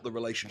about the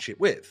relationship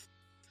with,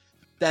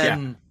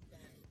 then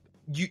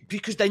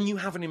because then you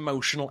have an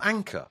emotional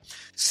anchor.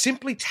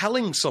 Simply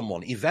telling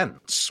someone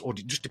events or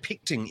just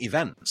depicting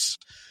events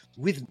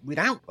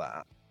without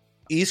that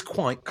is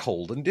quite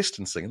cold and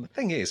distancing. And the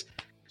thing is,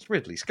 it's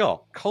Ridley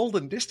Scott. Cold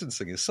and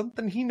distancing is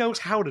something he knows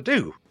how to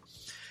do.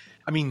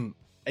 I mean,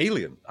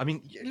 Alien. I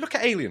mean, look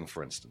at Alien,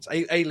 for instance.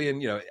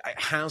 Alien, it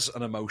has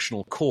an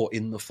emotional core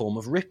in the form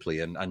of Ripley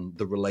and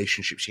the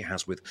relationship she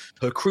has with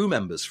her crew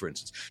members, for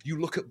instance. You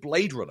look at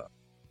Blade Runner,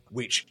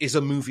 which is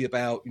a movie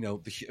about,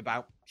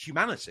 about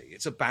humanity.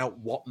 It's about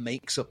what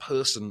makes a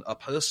person a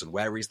person.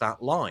 Where is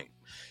that line?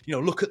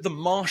 Look at The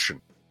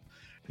Martian,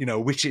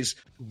 which is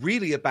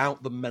really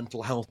about the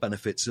mental health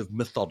benefits of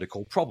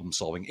methodical problem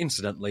solving.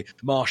 Incidentally,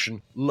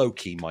 Martian,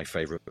 low-key, my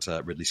favourite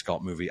Ridley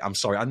Scott movie. I'm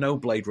sorry, I know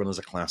Blade Runner's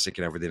a classic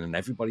and everything, and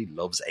everybody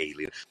loves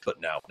Alien, but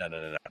no.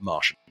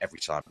 Martian, every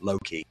time.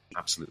 Low-key,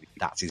 absolutely.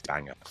 That's his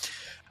banger.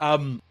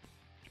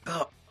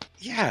 But,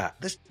 yeah,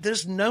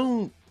 there's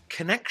no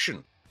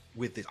connection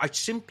with this. I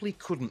simply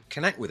couldn't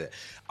connect with it.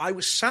 I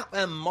was sat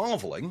there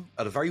marvelling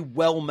at a very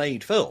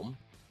well-made film,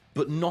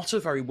 but not a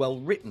very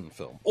well-written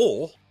film.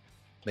 Or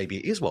maybe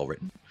it is well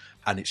written,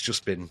 and it's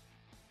just been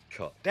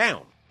cut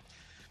down.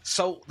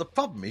 So the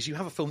problem is you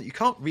have a film that you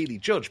can't really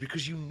judge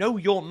because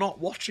you're not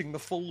watching the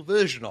full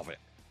version of it.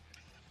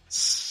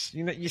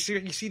 You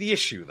see the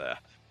issue there.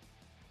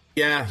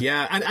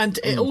 Yeah, and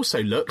it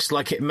also looks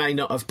like it may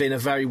not have been a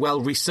very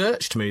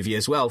well-researched movie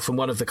as well, from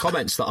one of the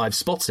comments that I've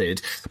spotted,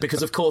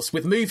 because, of course,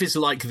 with movies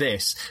like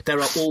this,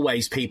 there are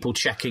always people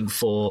checking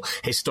for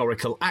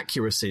historical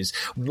accuracies.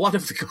 One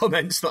of the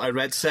comments that I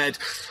read said,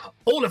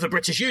 all of the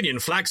British Union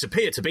flags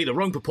appear to be the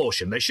wrong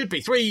proportion. They should be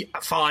 3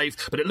 at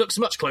 5, but it looks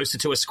much closer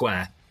to a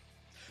square.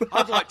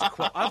 I'd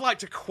like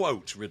to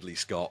quote Ridley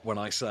Scott when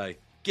I say,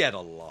 get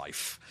a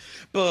life.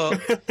 But,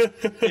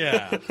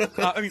 yeah.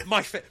 I mean,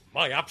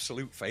 my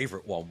absolute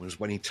favourite one was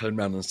when he turned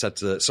around and said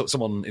to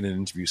someone in an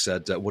interview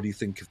said, what do you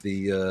think of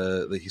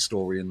the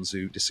historians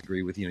who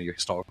disagree with, your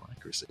historical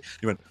accuracy?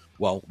 He went,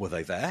 well, were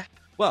they there?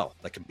 Well,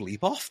 they can bleep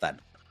off then.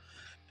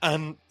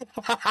 And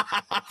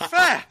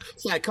fair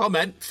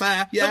comment.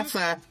 Fair.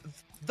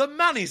 The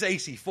man is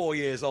 84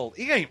 years old.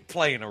 He ain't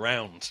playing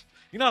around.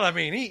 You know what I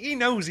mean? He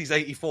knows he's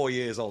 84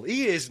 years old.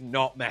 He is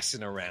not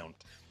messing around.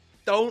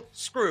 Don't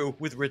screw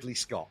with Ridley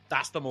Scott.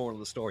 That's the moral of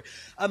the story.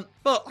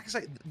 But, like I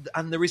say,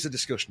 and there is a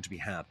discussion to be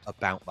had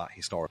about that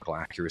historical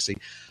accuracy.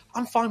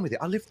 I'm fine with it.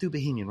 I lived through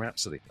Bohemian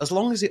Rhapsody. As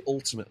long as it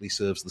ultimately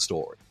serves the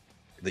story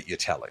that you're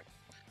telling.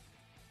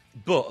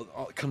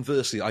 But,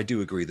 conversely, I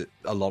do agree that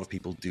a lot of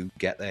people do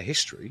get their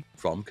history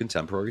from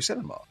contemporary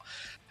cinema.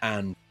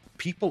 And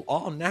people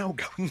are now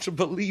going to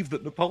believe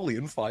that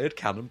Napoleon fired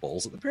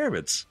cannonballs at the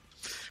pyramids.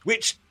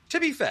 Which, to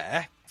be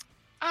fair,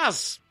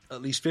 as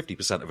at least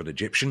 50% of an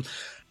Egyptian,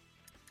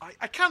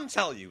 I can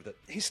tell you that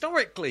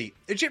historically,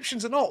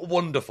 Egyptians are not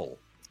wonderful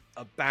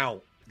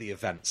about the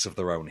events of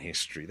their own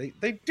history.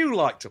 They do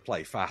like to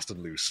play fast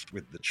and loose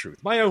with the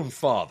truth. My own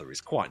father is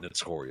quite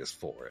notorious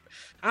for it.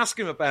 Ask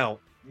him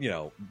about,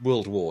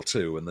 World War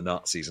II and the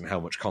Nazis and how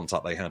much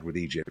contact they had with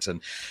Egypt,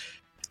 and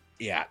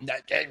yeah,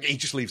 he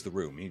just leaves the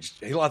room.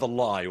 He'll either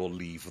lie or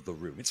leave the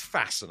room. It's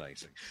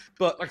fascinating.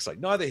 But like I say,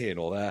 neither here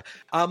nor there.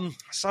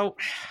 So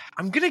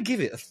I'm going to give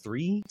it a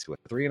 3 to a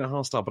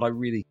 3.5 star, but I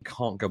really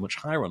can't go much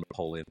higher on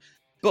Napoleon.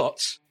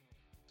 But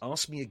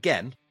ask me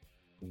again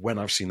when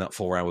I've seen that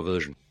 4-hour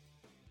version.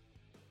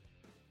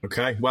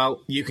 Okay,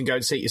 well, you can go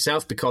and see it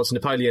yourself because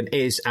Napoleon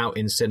is out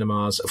in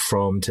cinemas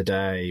from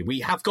today. We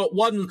have got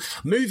one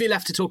movie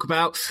left to talk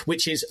about,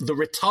 which is The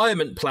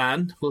Retirement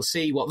Plan. We'll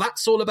see what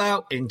that's all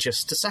about in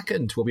just a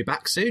second. We'll be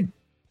back soon.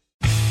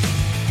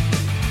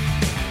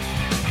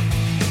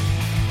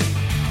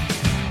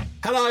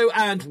 Hello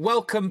and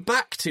welcome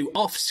back to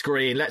Off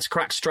Screen. Let's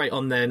crack straight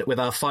on then with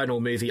our final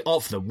movie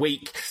of the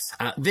week.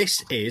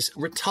 This is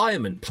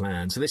Retirement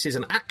Plan. So this is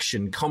an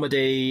action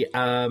comedy.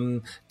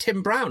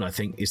 Tim Brown, I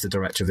think, is the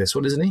director of this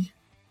one, isn't he?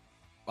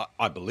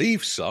 I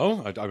believe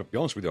so. I'll be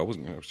honest with you, I was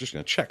just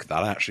going to check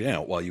that actually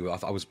out while you.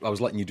 I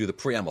was letting you do the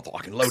preamble. I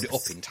thought I can load it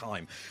up in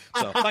time.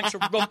 So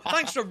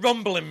thanks for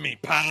rumbling me,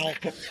 pal.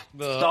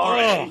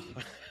 Sorry.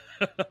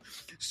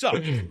 So,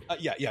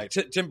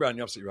 Tim Brown,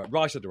 you're absolutely right.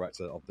 Writer,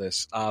 director of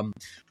this,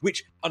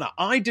 which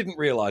I didn't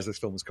realise this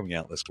film was coming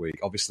out this week.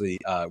 Obviously,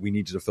 we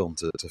needed a film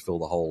to fill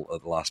the hole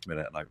at the last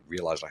minute, and I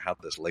realised I had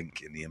this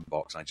link in the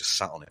inbox, and I just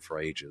sat on it for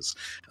ages.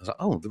 I was like,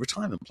 oh, The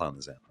Retirement Plan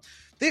is out.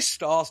 This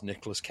stars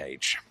Nicolas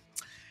Cage.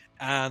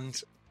 And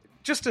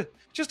just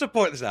to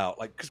point this out,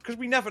 like, because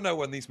we never know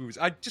when these movies...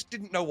 I just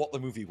didn't know what the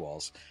movie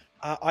was.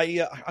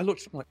 I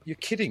looked at it, I'm like, you're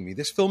kidding me?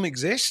 This film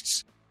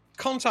exists?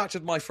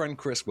 Contacted my friend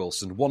Chris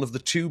Wilson, one of the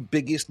two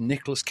biggest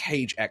Nicolas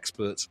Cage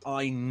experts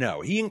I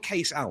know. He and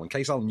Case Allen.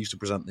 Case Allen used to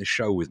present this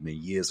show with me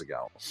years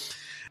ago.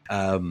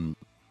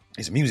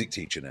 He's a music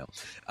teacher now.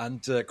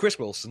 And Chris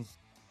Wilson,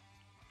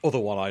 other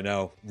one I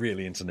know,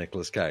 really into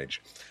Nicolas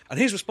Cage. And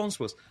his response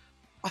was,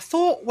 I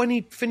thought when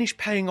he'd finished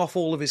paying off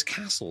all of his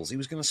castles, he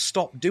was going to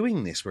stop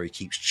doing this where he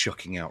keeps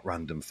chucking out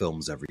random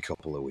films every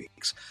couple of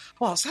weeks.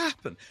 What's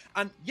happened?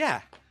 And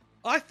yeah,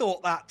 I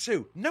thought that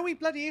too. No, he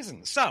bloody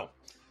isn't. So...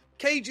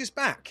 Cage is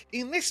back.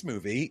 In this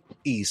movie,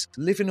 he's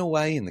living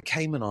away in the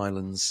Cayman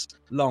Islands,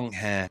 long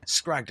hair,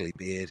 scraggly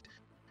beard,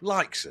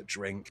 likes a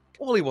drink.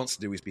 All he wants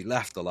to do is be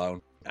left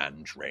alone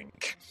and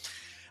drink.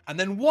 And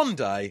then one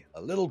day,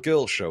 a little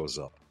girl shows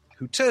up,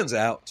 who turns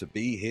out to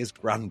be his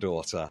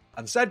granddaughter.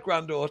 And said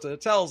granddaughter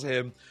tells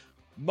him,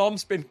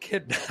 Mom's been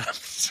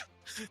kidnapped.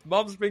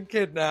 Mom's been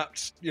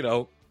kidnapped,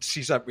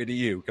 she sent me to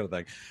you, kind of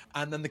thing.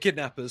 And then the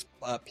kidnappers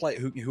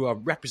who are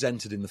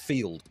represented in the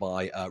field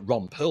by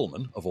Ron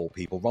Perlman, of all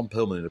people, Ron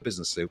Perlman in a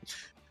business suit,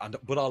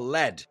 but are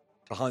led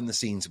behind the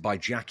scenes by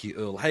Jackie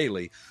Earle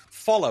Haley,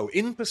 follow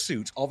in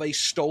pursuit of a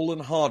stolen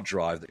hard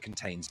drive that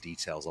contains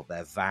details of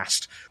their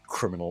vast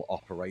criminal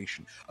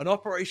operation. An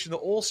operation that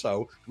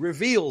also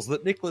reveals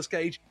that Nicolas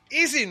Cage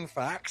is, in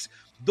fact,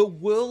 the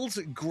world's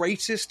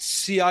greatest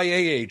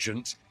CIA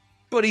agent,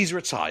 but he's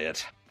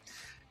retired.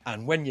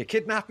 And when you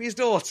kidnap his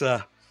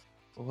daughter...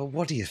 Well,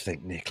 what do you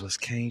think Nicolas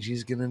Cage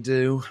is going to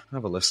do?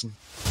 Have a listen.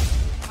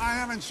 I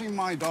haven't seen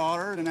my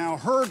daughter, and now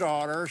her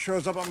daughter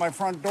shows up at my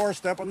front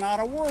doorstep with not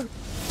a word.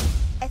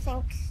 I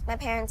think my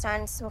parents are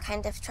in some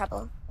kind of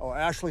trouble. Oh,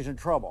 Ashley's in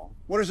trouble.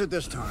 What is it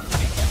this time?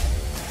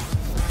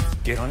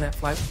 Get on that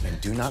flight and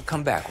do not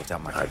come back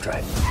without my hard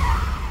drive.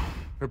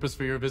 Purpose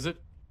for your visit?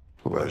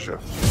 Pleasure.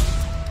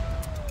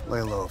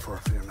 Lay low for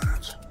a few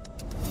minutes.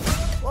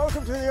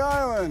 Welcome to the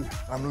island.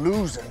 I'm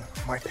losing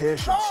my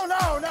patience. Oh,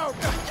 no!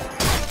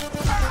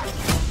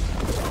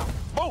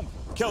 Boom!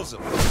 Kills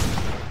him.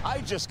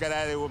 I just got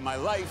out of there with my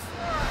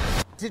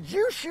life. Did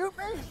you shoot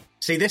me?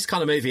 See, this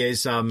kind of movie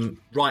is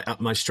right up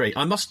my street.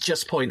 I must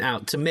just point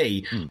out, to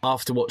me,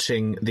 after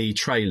watching the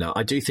trailer,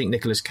 I do think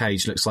Nicolas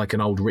Cage looks like an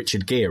old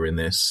Richard Gere in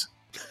this.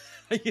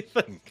 You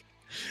think?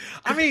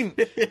 I mean...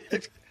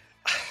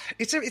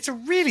 It's a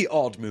really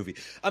odd movie.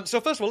 So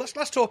first of all,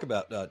 let's talk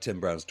about Tim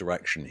Brown's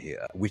direction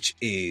here, which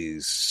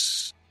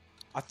is,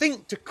 I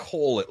think, to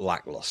call it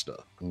lackluster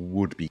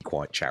would be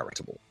quite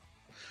charitable.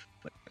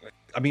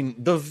 I mean,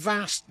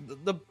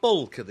 the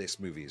bulk of this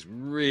movie is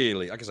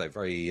really, like I say,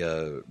 very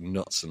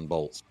nuts and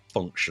bolts,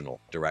 functional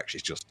direction.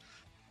 It's just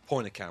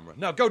point a camera.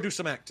 Now go do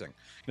some acting.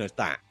 It's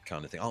that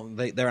kind of thing. Oh,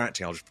 they're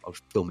acting. I'll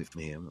just film it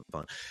from here.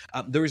 Fine.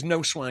 There is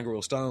no swagger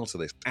or style to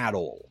this at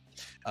all.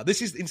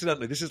 This is,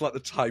 incidentally, like the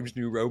Times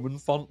New Roman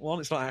font one.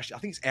 It's not actually, I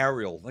think it's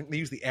Arial. I think they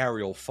use the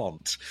Arial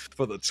font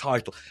for the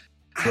title.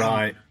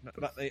 Right.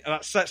 And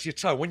that sets your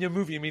tone. When your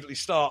movie immediately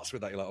starts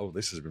with that, you're like, oh,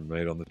 this has been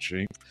made on the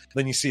cheap.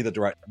 Then you see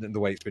the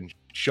way it's been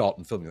shot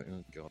and filmed. You're like,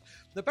 oh, God.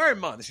 Now, bear in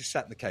mind, this is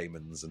set in the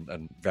Caymans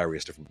and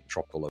various different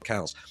tropical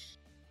locales.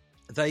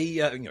 They,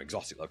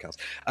 exotic locales.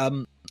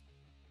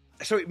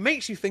 So it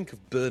makes you think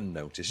of Burn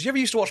Notice. Did you ever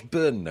used to watch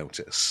Burn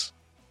Notice?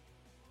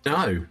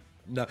 No.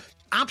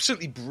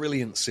 Absolutely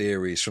brilliant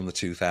series from the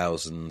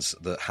 2000s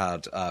that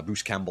had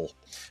Bruce Campbell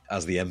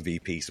as the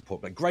MVP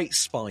support. A great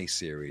spy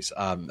series.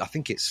 I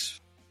think it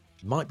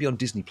might be on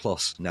Disney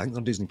Plus. No, I think it's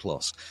on Disney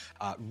Plus.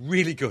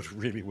 Really good,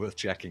 really worth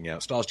checking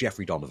out. Stars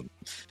Jeffrey Donovan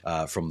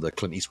from the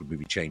Clint Eastwood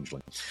movie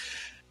Changeling.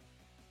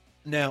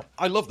 Now,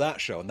 I love that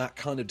show, and that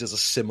kind of does a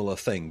similar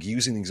thing,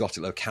 using the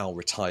exotic locale,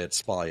 retired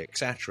spy,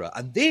 etc.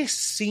 And this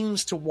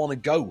seems to want to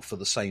go for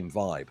the same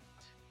vibe,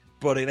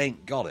 but it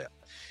ain't got it.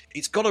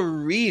 It's got a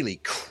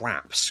really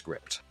crap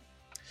script.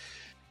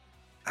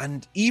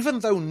 And even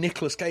though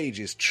Nicolas Cage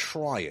is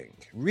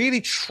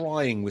really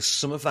trying with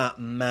some of that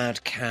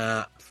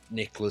madcap,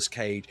 Nicolas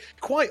Cage,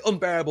 quite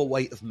unbearable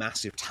weight of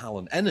massive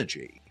talent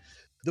energy.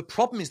 The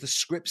problem is the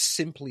script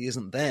simply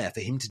isn't there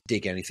for him to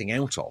dig anything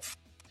out of.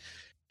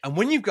 And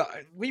when you've got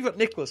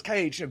Nicolas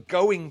Cage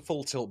going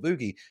full tilt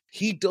boogie,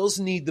 he does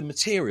need the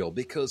material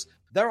because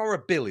there are a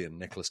billion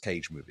Nicolas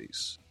Cage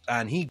movies,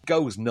 and he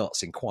goes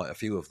nuts in quite a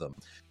few of them.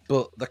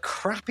 But the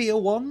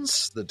crappier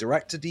ones, the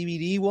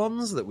direct-to-DVD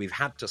ones that we've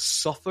had to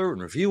suffer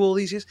and review all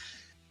these years,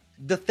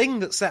 the thing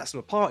that sets them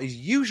apart is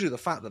usually the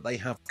fact that they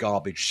have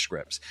garbage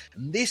scripts.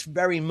 And this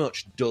very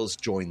much does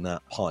join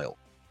that pile.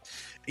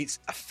 It's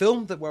a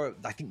film where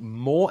I think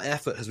more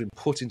effort has been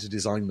put into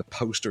designing the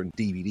poster and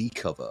DVD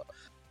cover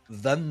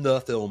than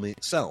the film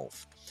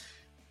itself.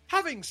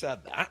 Having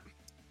said that,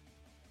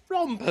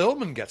 Ron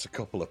Perlman gets a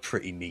couple of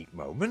pretty neat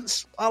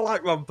moments. I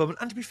like Ron Perlman,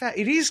 and to be fair,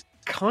 it is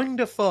kind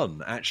of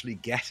fun actually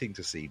getting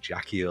to see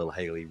Jackie Earle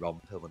Haley, Ron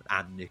Perlman,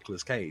 and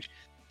Nicolas Cage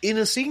in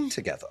a scene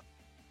together.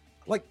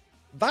 Like,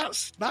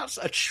 that's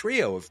a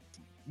trio of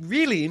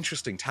really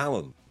interesting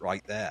talent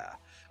right there.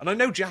 And I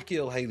know Jackie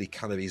Earle Haley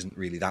kind of isn't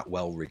really that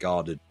well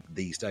regarded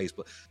these days,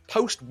 but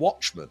post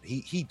Watchmen,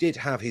 he did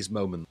have his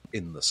moment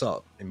in the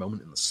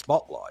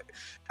spotlight.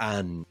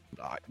 And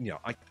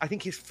I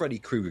think his Freddy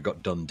Krueger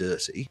got done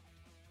dirty.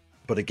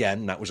 But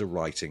again, that was a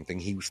writing thing.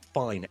 He was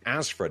fine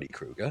as Freddy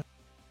Krueger.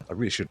 I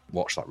really should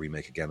watch that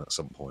remake again at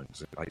some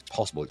point. It's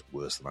possible it's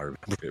worse than I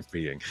remember it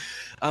being.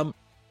 But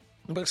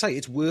I say,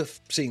 it's worth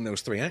seeing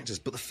those three actors.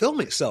 But the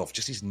film itself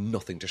just is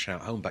nothing to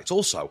shout home about. It's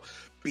also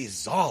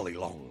bizarrely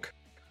long.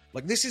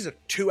 Like, this is a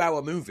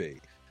 2-hour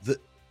movie that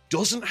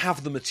doesn't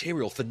have the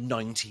material for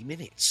 90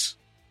 minutes.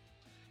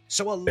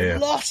 So a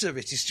lot of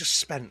it is just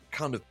spent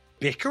kind of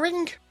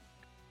bickering.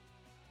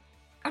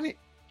 And it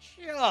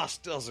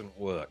just doesn't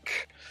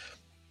work.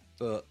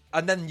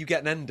 And then you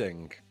get an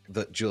ending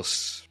that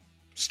just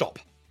stop.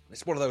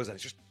 It's one of those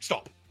ends, just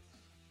stop.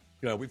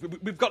 You know,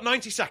 we've got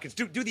 90 seconds.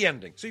 Do the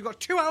ending. So you've got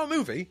a 2-hour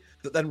movie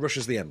that then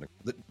rushes the ending.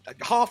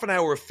 Half an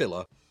hour of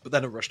filler, but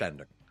then a rushed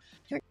ending.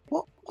 You're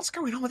like, what's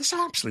going on with this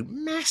absolute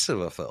mess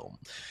of a film?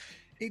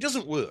 It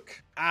doesn't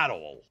work at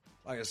all,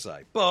 like I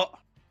say. But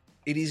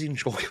it is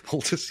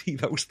enjoyable to see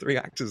those three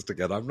actors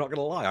together. I'm not going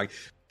to lie.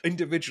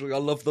 Individually, I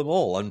love them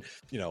all. And,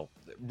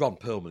 Ron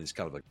Perlman is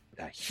kind of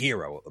a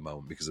hero at the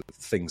moment because of the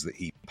things that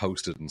he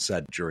posted and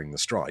said during the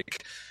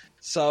strike.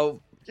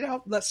 So,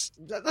 let's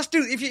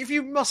do it. If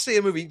you must see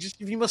a movie,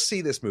 if you must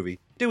see this movie,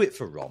 do it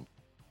for Ron.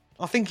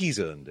 I think he's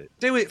earned it.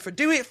 Do it for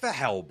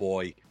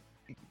Hellboy.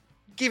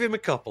 Give him a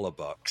couple of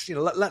bucks.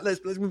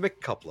 Let's make a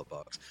couple of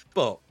bucks.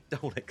 But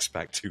don't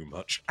expect too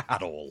much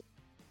at all.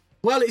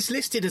 Well, it's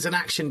listed as an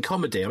action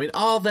comedy. I mean,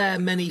 are there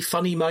many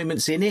funny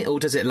moments in it, or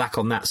does it lack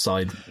on that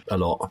side a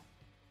lot?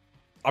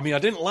 I mean, I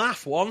didn't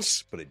laugh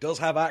once, but it does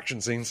have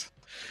action scenes.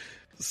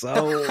 So...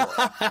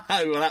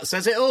 well, that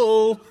says it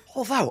all.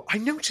 Although, I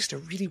noticed a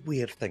really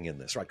weird thing in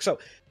this, right? So,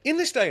 in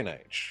this day and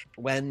age,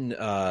 when,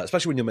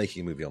 especially when you're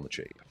making a movie on the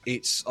cheap,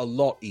 it's a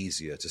lot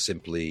easier to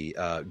simply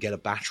get a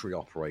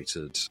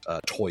battery-operated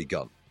toy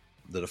gun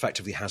that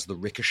effectively has the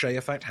ricochet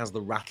effect, has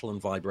the rattle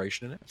and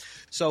vibration in it.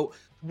 So,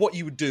 what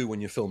you would do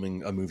when you're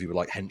filming a movie with,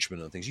 like,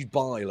 henchmen and things, you'd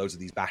buy loads of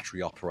these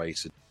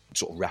battery-operated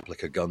sort of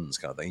replica guns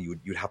kind of thing.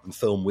 You'd have them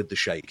film with the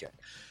shaking.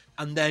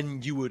 And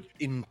then you would,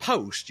 in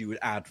post, you would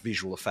add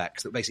visual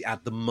effects that basically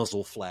add the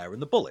muzzle flare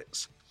and the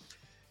bullets.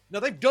 Now,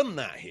 they've done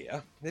that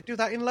here. They do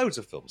that in loads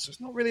of films, so it's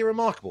not really a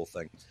remarkable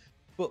thing.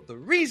 But the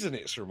reason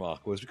it's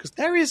remarkable is because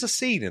there is a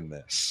scene in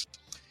this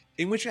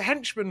in which a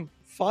henchman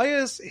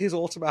fires his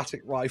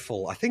automatic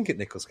rifle, I think at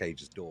Nicolas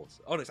Cage's daughter.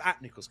 Oh, no, it's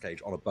at Nicolas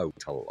Cage on a boat,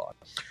 tell a lie.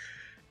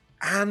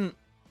 And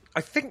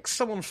I think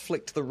someone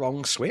flicked the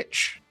wrong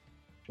switch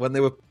when they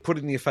were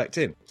putting the effect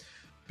in.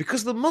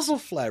 Because the muzzle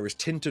flare is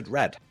tinted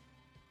red.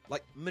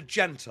 Like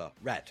magenta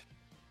red.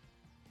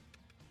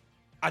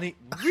 And it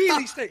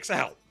really sticks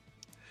out.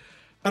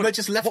 And they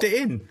just left it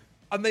in.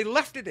 And they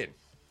left it in.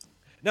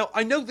 Now,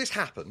 I know this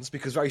happens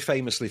because very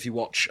famously, if you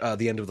watch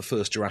the end of the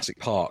first Jurassic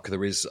Park,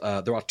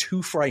 there are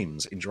 2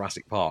 frames in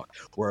Jurassic Park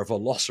where a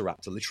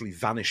velociraptor literally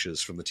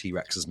vanishes from the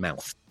T-Rex's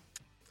mouth.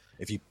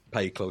 If you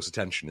pay close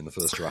attention in the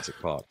first Jurassic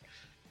Park.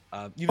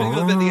 You know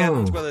the bit at the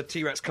end where the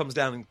T-Rex comes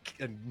down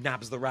and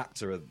nabs the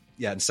raptor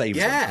and saves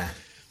him?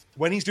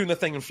 When he's doing the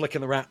thing and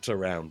flicking the raptor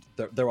around,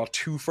 there are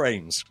 2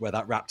 frames where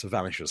that raptor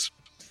vanishes.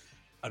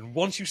 And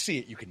once you see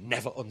it, you can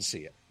never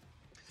unsee it.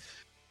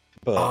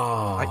 But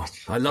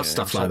I love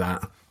stuff like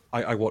that.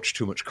 I watch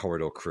too much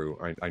Corridor Crew,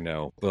 I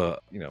know,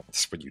 but,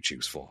 that's what you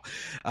choose for.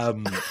 Like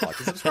and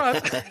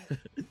subscribe.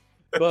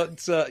 But,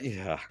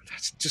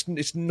 that's just,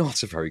 it's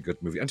not a very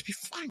good movie. And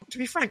to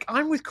be frank,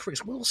 I'm with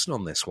Chris Wilson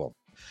on this one.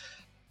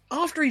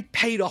 After he'd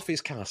paid off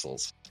his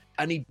castles,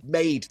 and he'd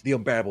made The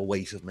Unbearable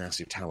Weight of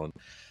Massive Talent,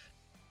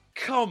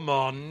 come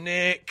on,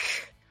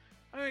 Nick.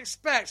 I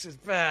expect it's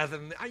better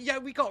than... Yeah,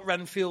 we got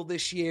Renfield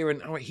this year,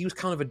 and he was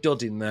kind of a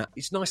dud in that.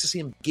 It's nice to see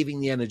him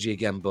giving the energy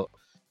again, but...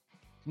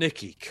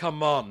 Nicky,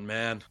 come on,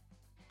 man.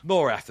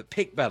 More effort.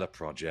 Pick better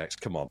projects.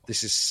 Come on.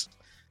 This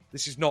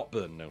is not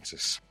Burn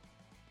Notice.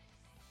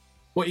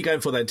 What are you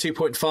going for then?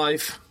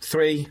 2.5?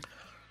 3?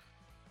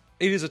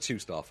 It is a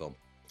 2-star film.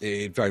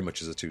 It very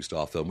much is a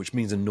 2-star film, which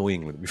means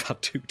annoyingly we've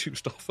had 2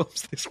 2-star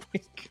films this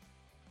week.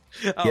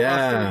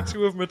 Yeah.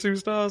 2 of them are 2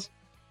 stars.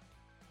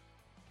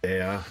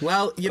 Yeah.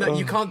 Well,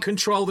 you can't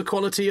control the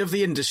quality of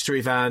the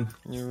industry, Van.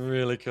 You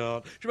really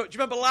can't. Do you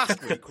remember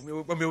last week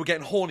when we were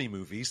getting horny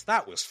movies?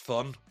 That was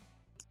fun.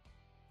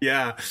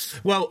 Yeah.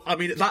 Well, I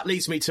mean, that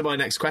leads me to my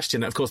next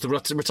question. Of course, the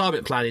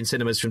retirement plan in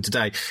cinemas from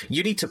today.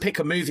 You need to pick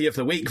a movie of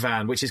the week,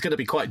 Van, which is going to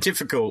be quite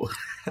difficult.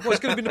 Well,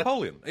 it's going to be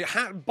Napoleon.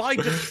 By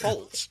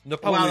default,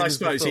 Napoleon I is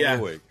suppose, the film of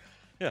the week.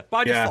 Yeah,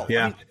 by default.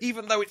 Yeah. I mean,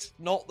 even though it's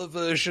not the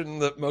version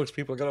that most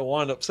people are going to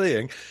wind up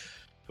seeing,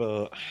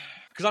 but...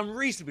 Because I'm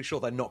reasonably sure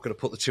they're not going to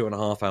put the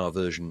 2.5-hour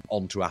version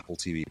onto Apple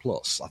TV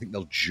Plus. I think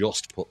they'll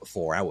just put the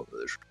 4-hour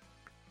version.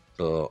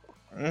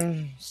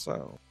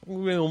 So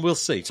we'll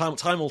see.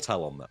 Time will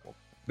tell on that one.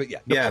 But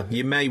yeah,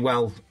 you may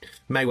well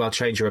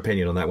change your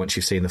opinion on that once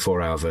you've seen the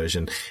 4-hour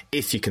version,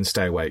 if you can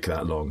stay awake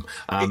that long.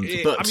 But I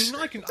mean,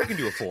 I can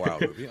do a 4-hour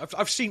movie.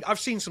 I've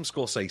seen some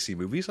Scorsese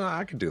movies.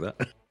 I can do that.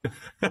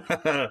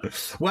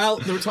 Well,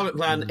 the retirement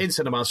plan in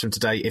cinemas from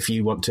today, if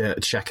you want to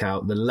check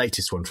out the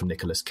latest one from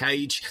Nicolas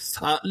Cage.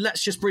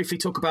 Let's just briefly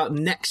talk about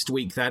next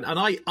week then. And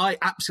I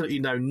absolutely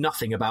know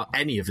nothing about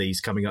any of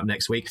these coming up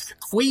next week.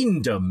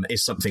 Queendom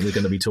is something we're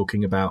going to be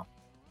talking about.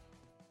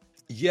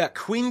 Yeah,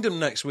 Queendom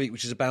next week,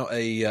 which is about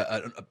a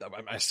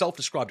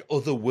self-described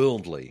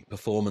otherworldly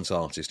performance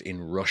artist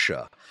in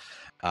Russia,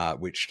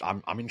 which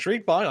I'm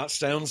intrigued by. That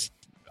sounds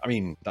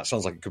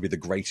like it could be the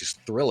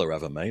greatest thriller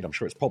ever made. I'm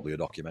sure it's probably a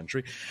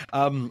documentary.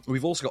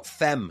 We've also got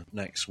Femme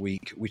next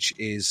week, which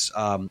is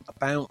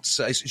about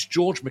it's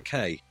George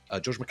McKay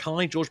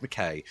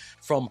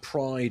from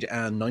Pride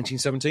and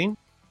 1917.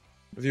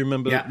 If you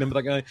remember that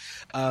guy,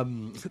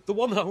 the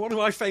one who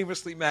I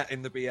famously met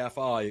in the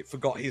BFI,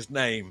 forgot his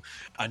name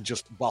and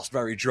just, whilst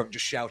very drunk,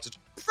 just shouted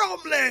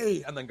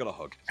Bromley and then got a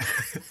hug.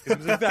 It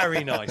was a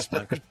very nice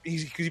man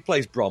because he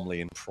plays Bromley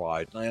in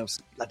Pride, and I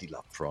absolutely bloody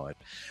love Pride.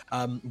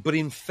 But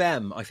in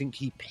Femme, I think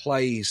he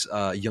plays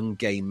a young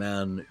gay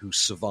man who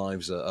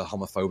survives a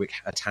homophobic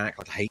attack,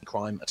 like a hate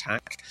crime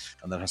attack,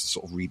 and then has to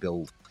sort of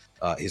rebuild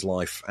his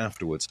life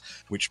afterwards.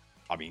 Which,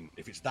 I mean,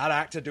 if it's that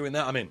actor doing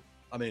that, I'm in.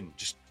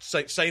 Just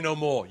say no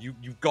more.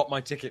 You've got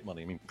my ticket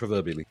money. I mean,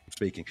 proverbially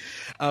speaking.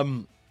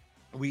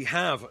 We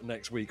have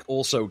next week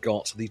also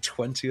got the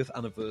 20th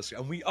anniversary,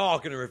 and we are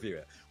going to review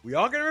it. We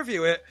are going to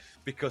review it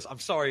because, I'm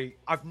sorry,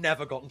 I've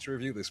never gotten to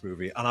review this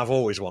movie, and I've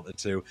always wanted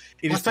to.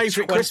 My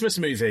favourite Christmas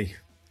movie.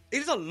 It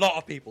is a lot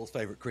of people's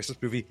favourite Christmas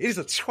movie. It is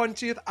the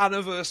 20th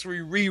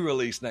anniversary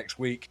re-release next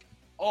week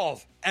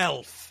of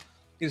Elf.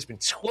 It has been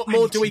 20 What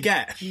more do we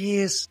get?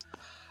 years.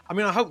 I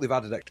mean, I hope they've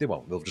added extra.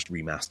 Well, they'll just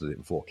remastered it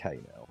in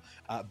 4K now.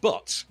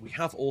 But we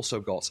have also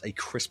got a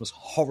Christmas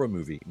horror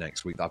movie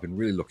next week that I've been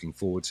really looking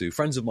forward to.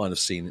 Friends of mine have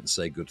seen it and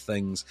say good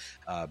things.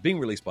 Being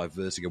released by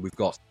Vertigo, we've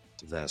got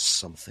There's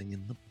Something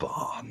in the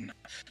Barn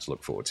to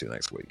look forward to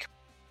next week.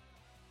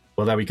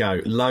 Well, there we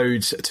go.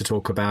 Loads to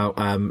talk about.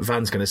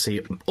 Van's going to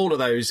see all of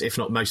those, if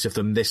not most of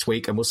them, this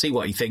week, and we'll see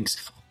what he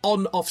thinks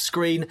on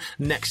off-screen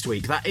next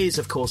week. That is,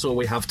 of course, all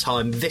we have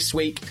time this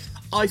week.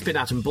 I've been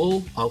Adam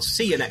Ball. I'll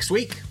see you next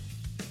week.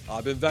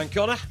 I've been Van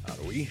Connor,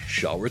 and we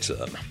shall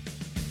return.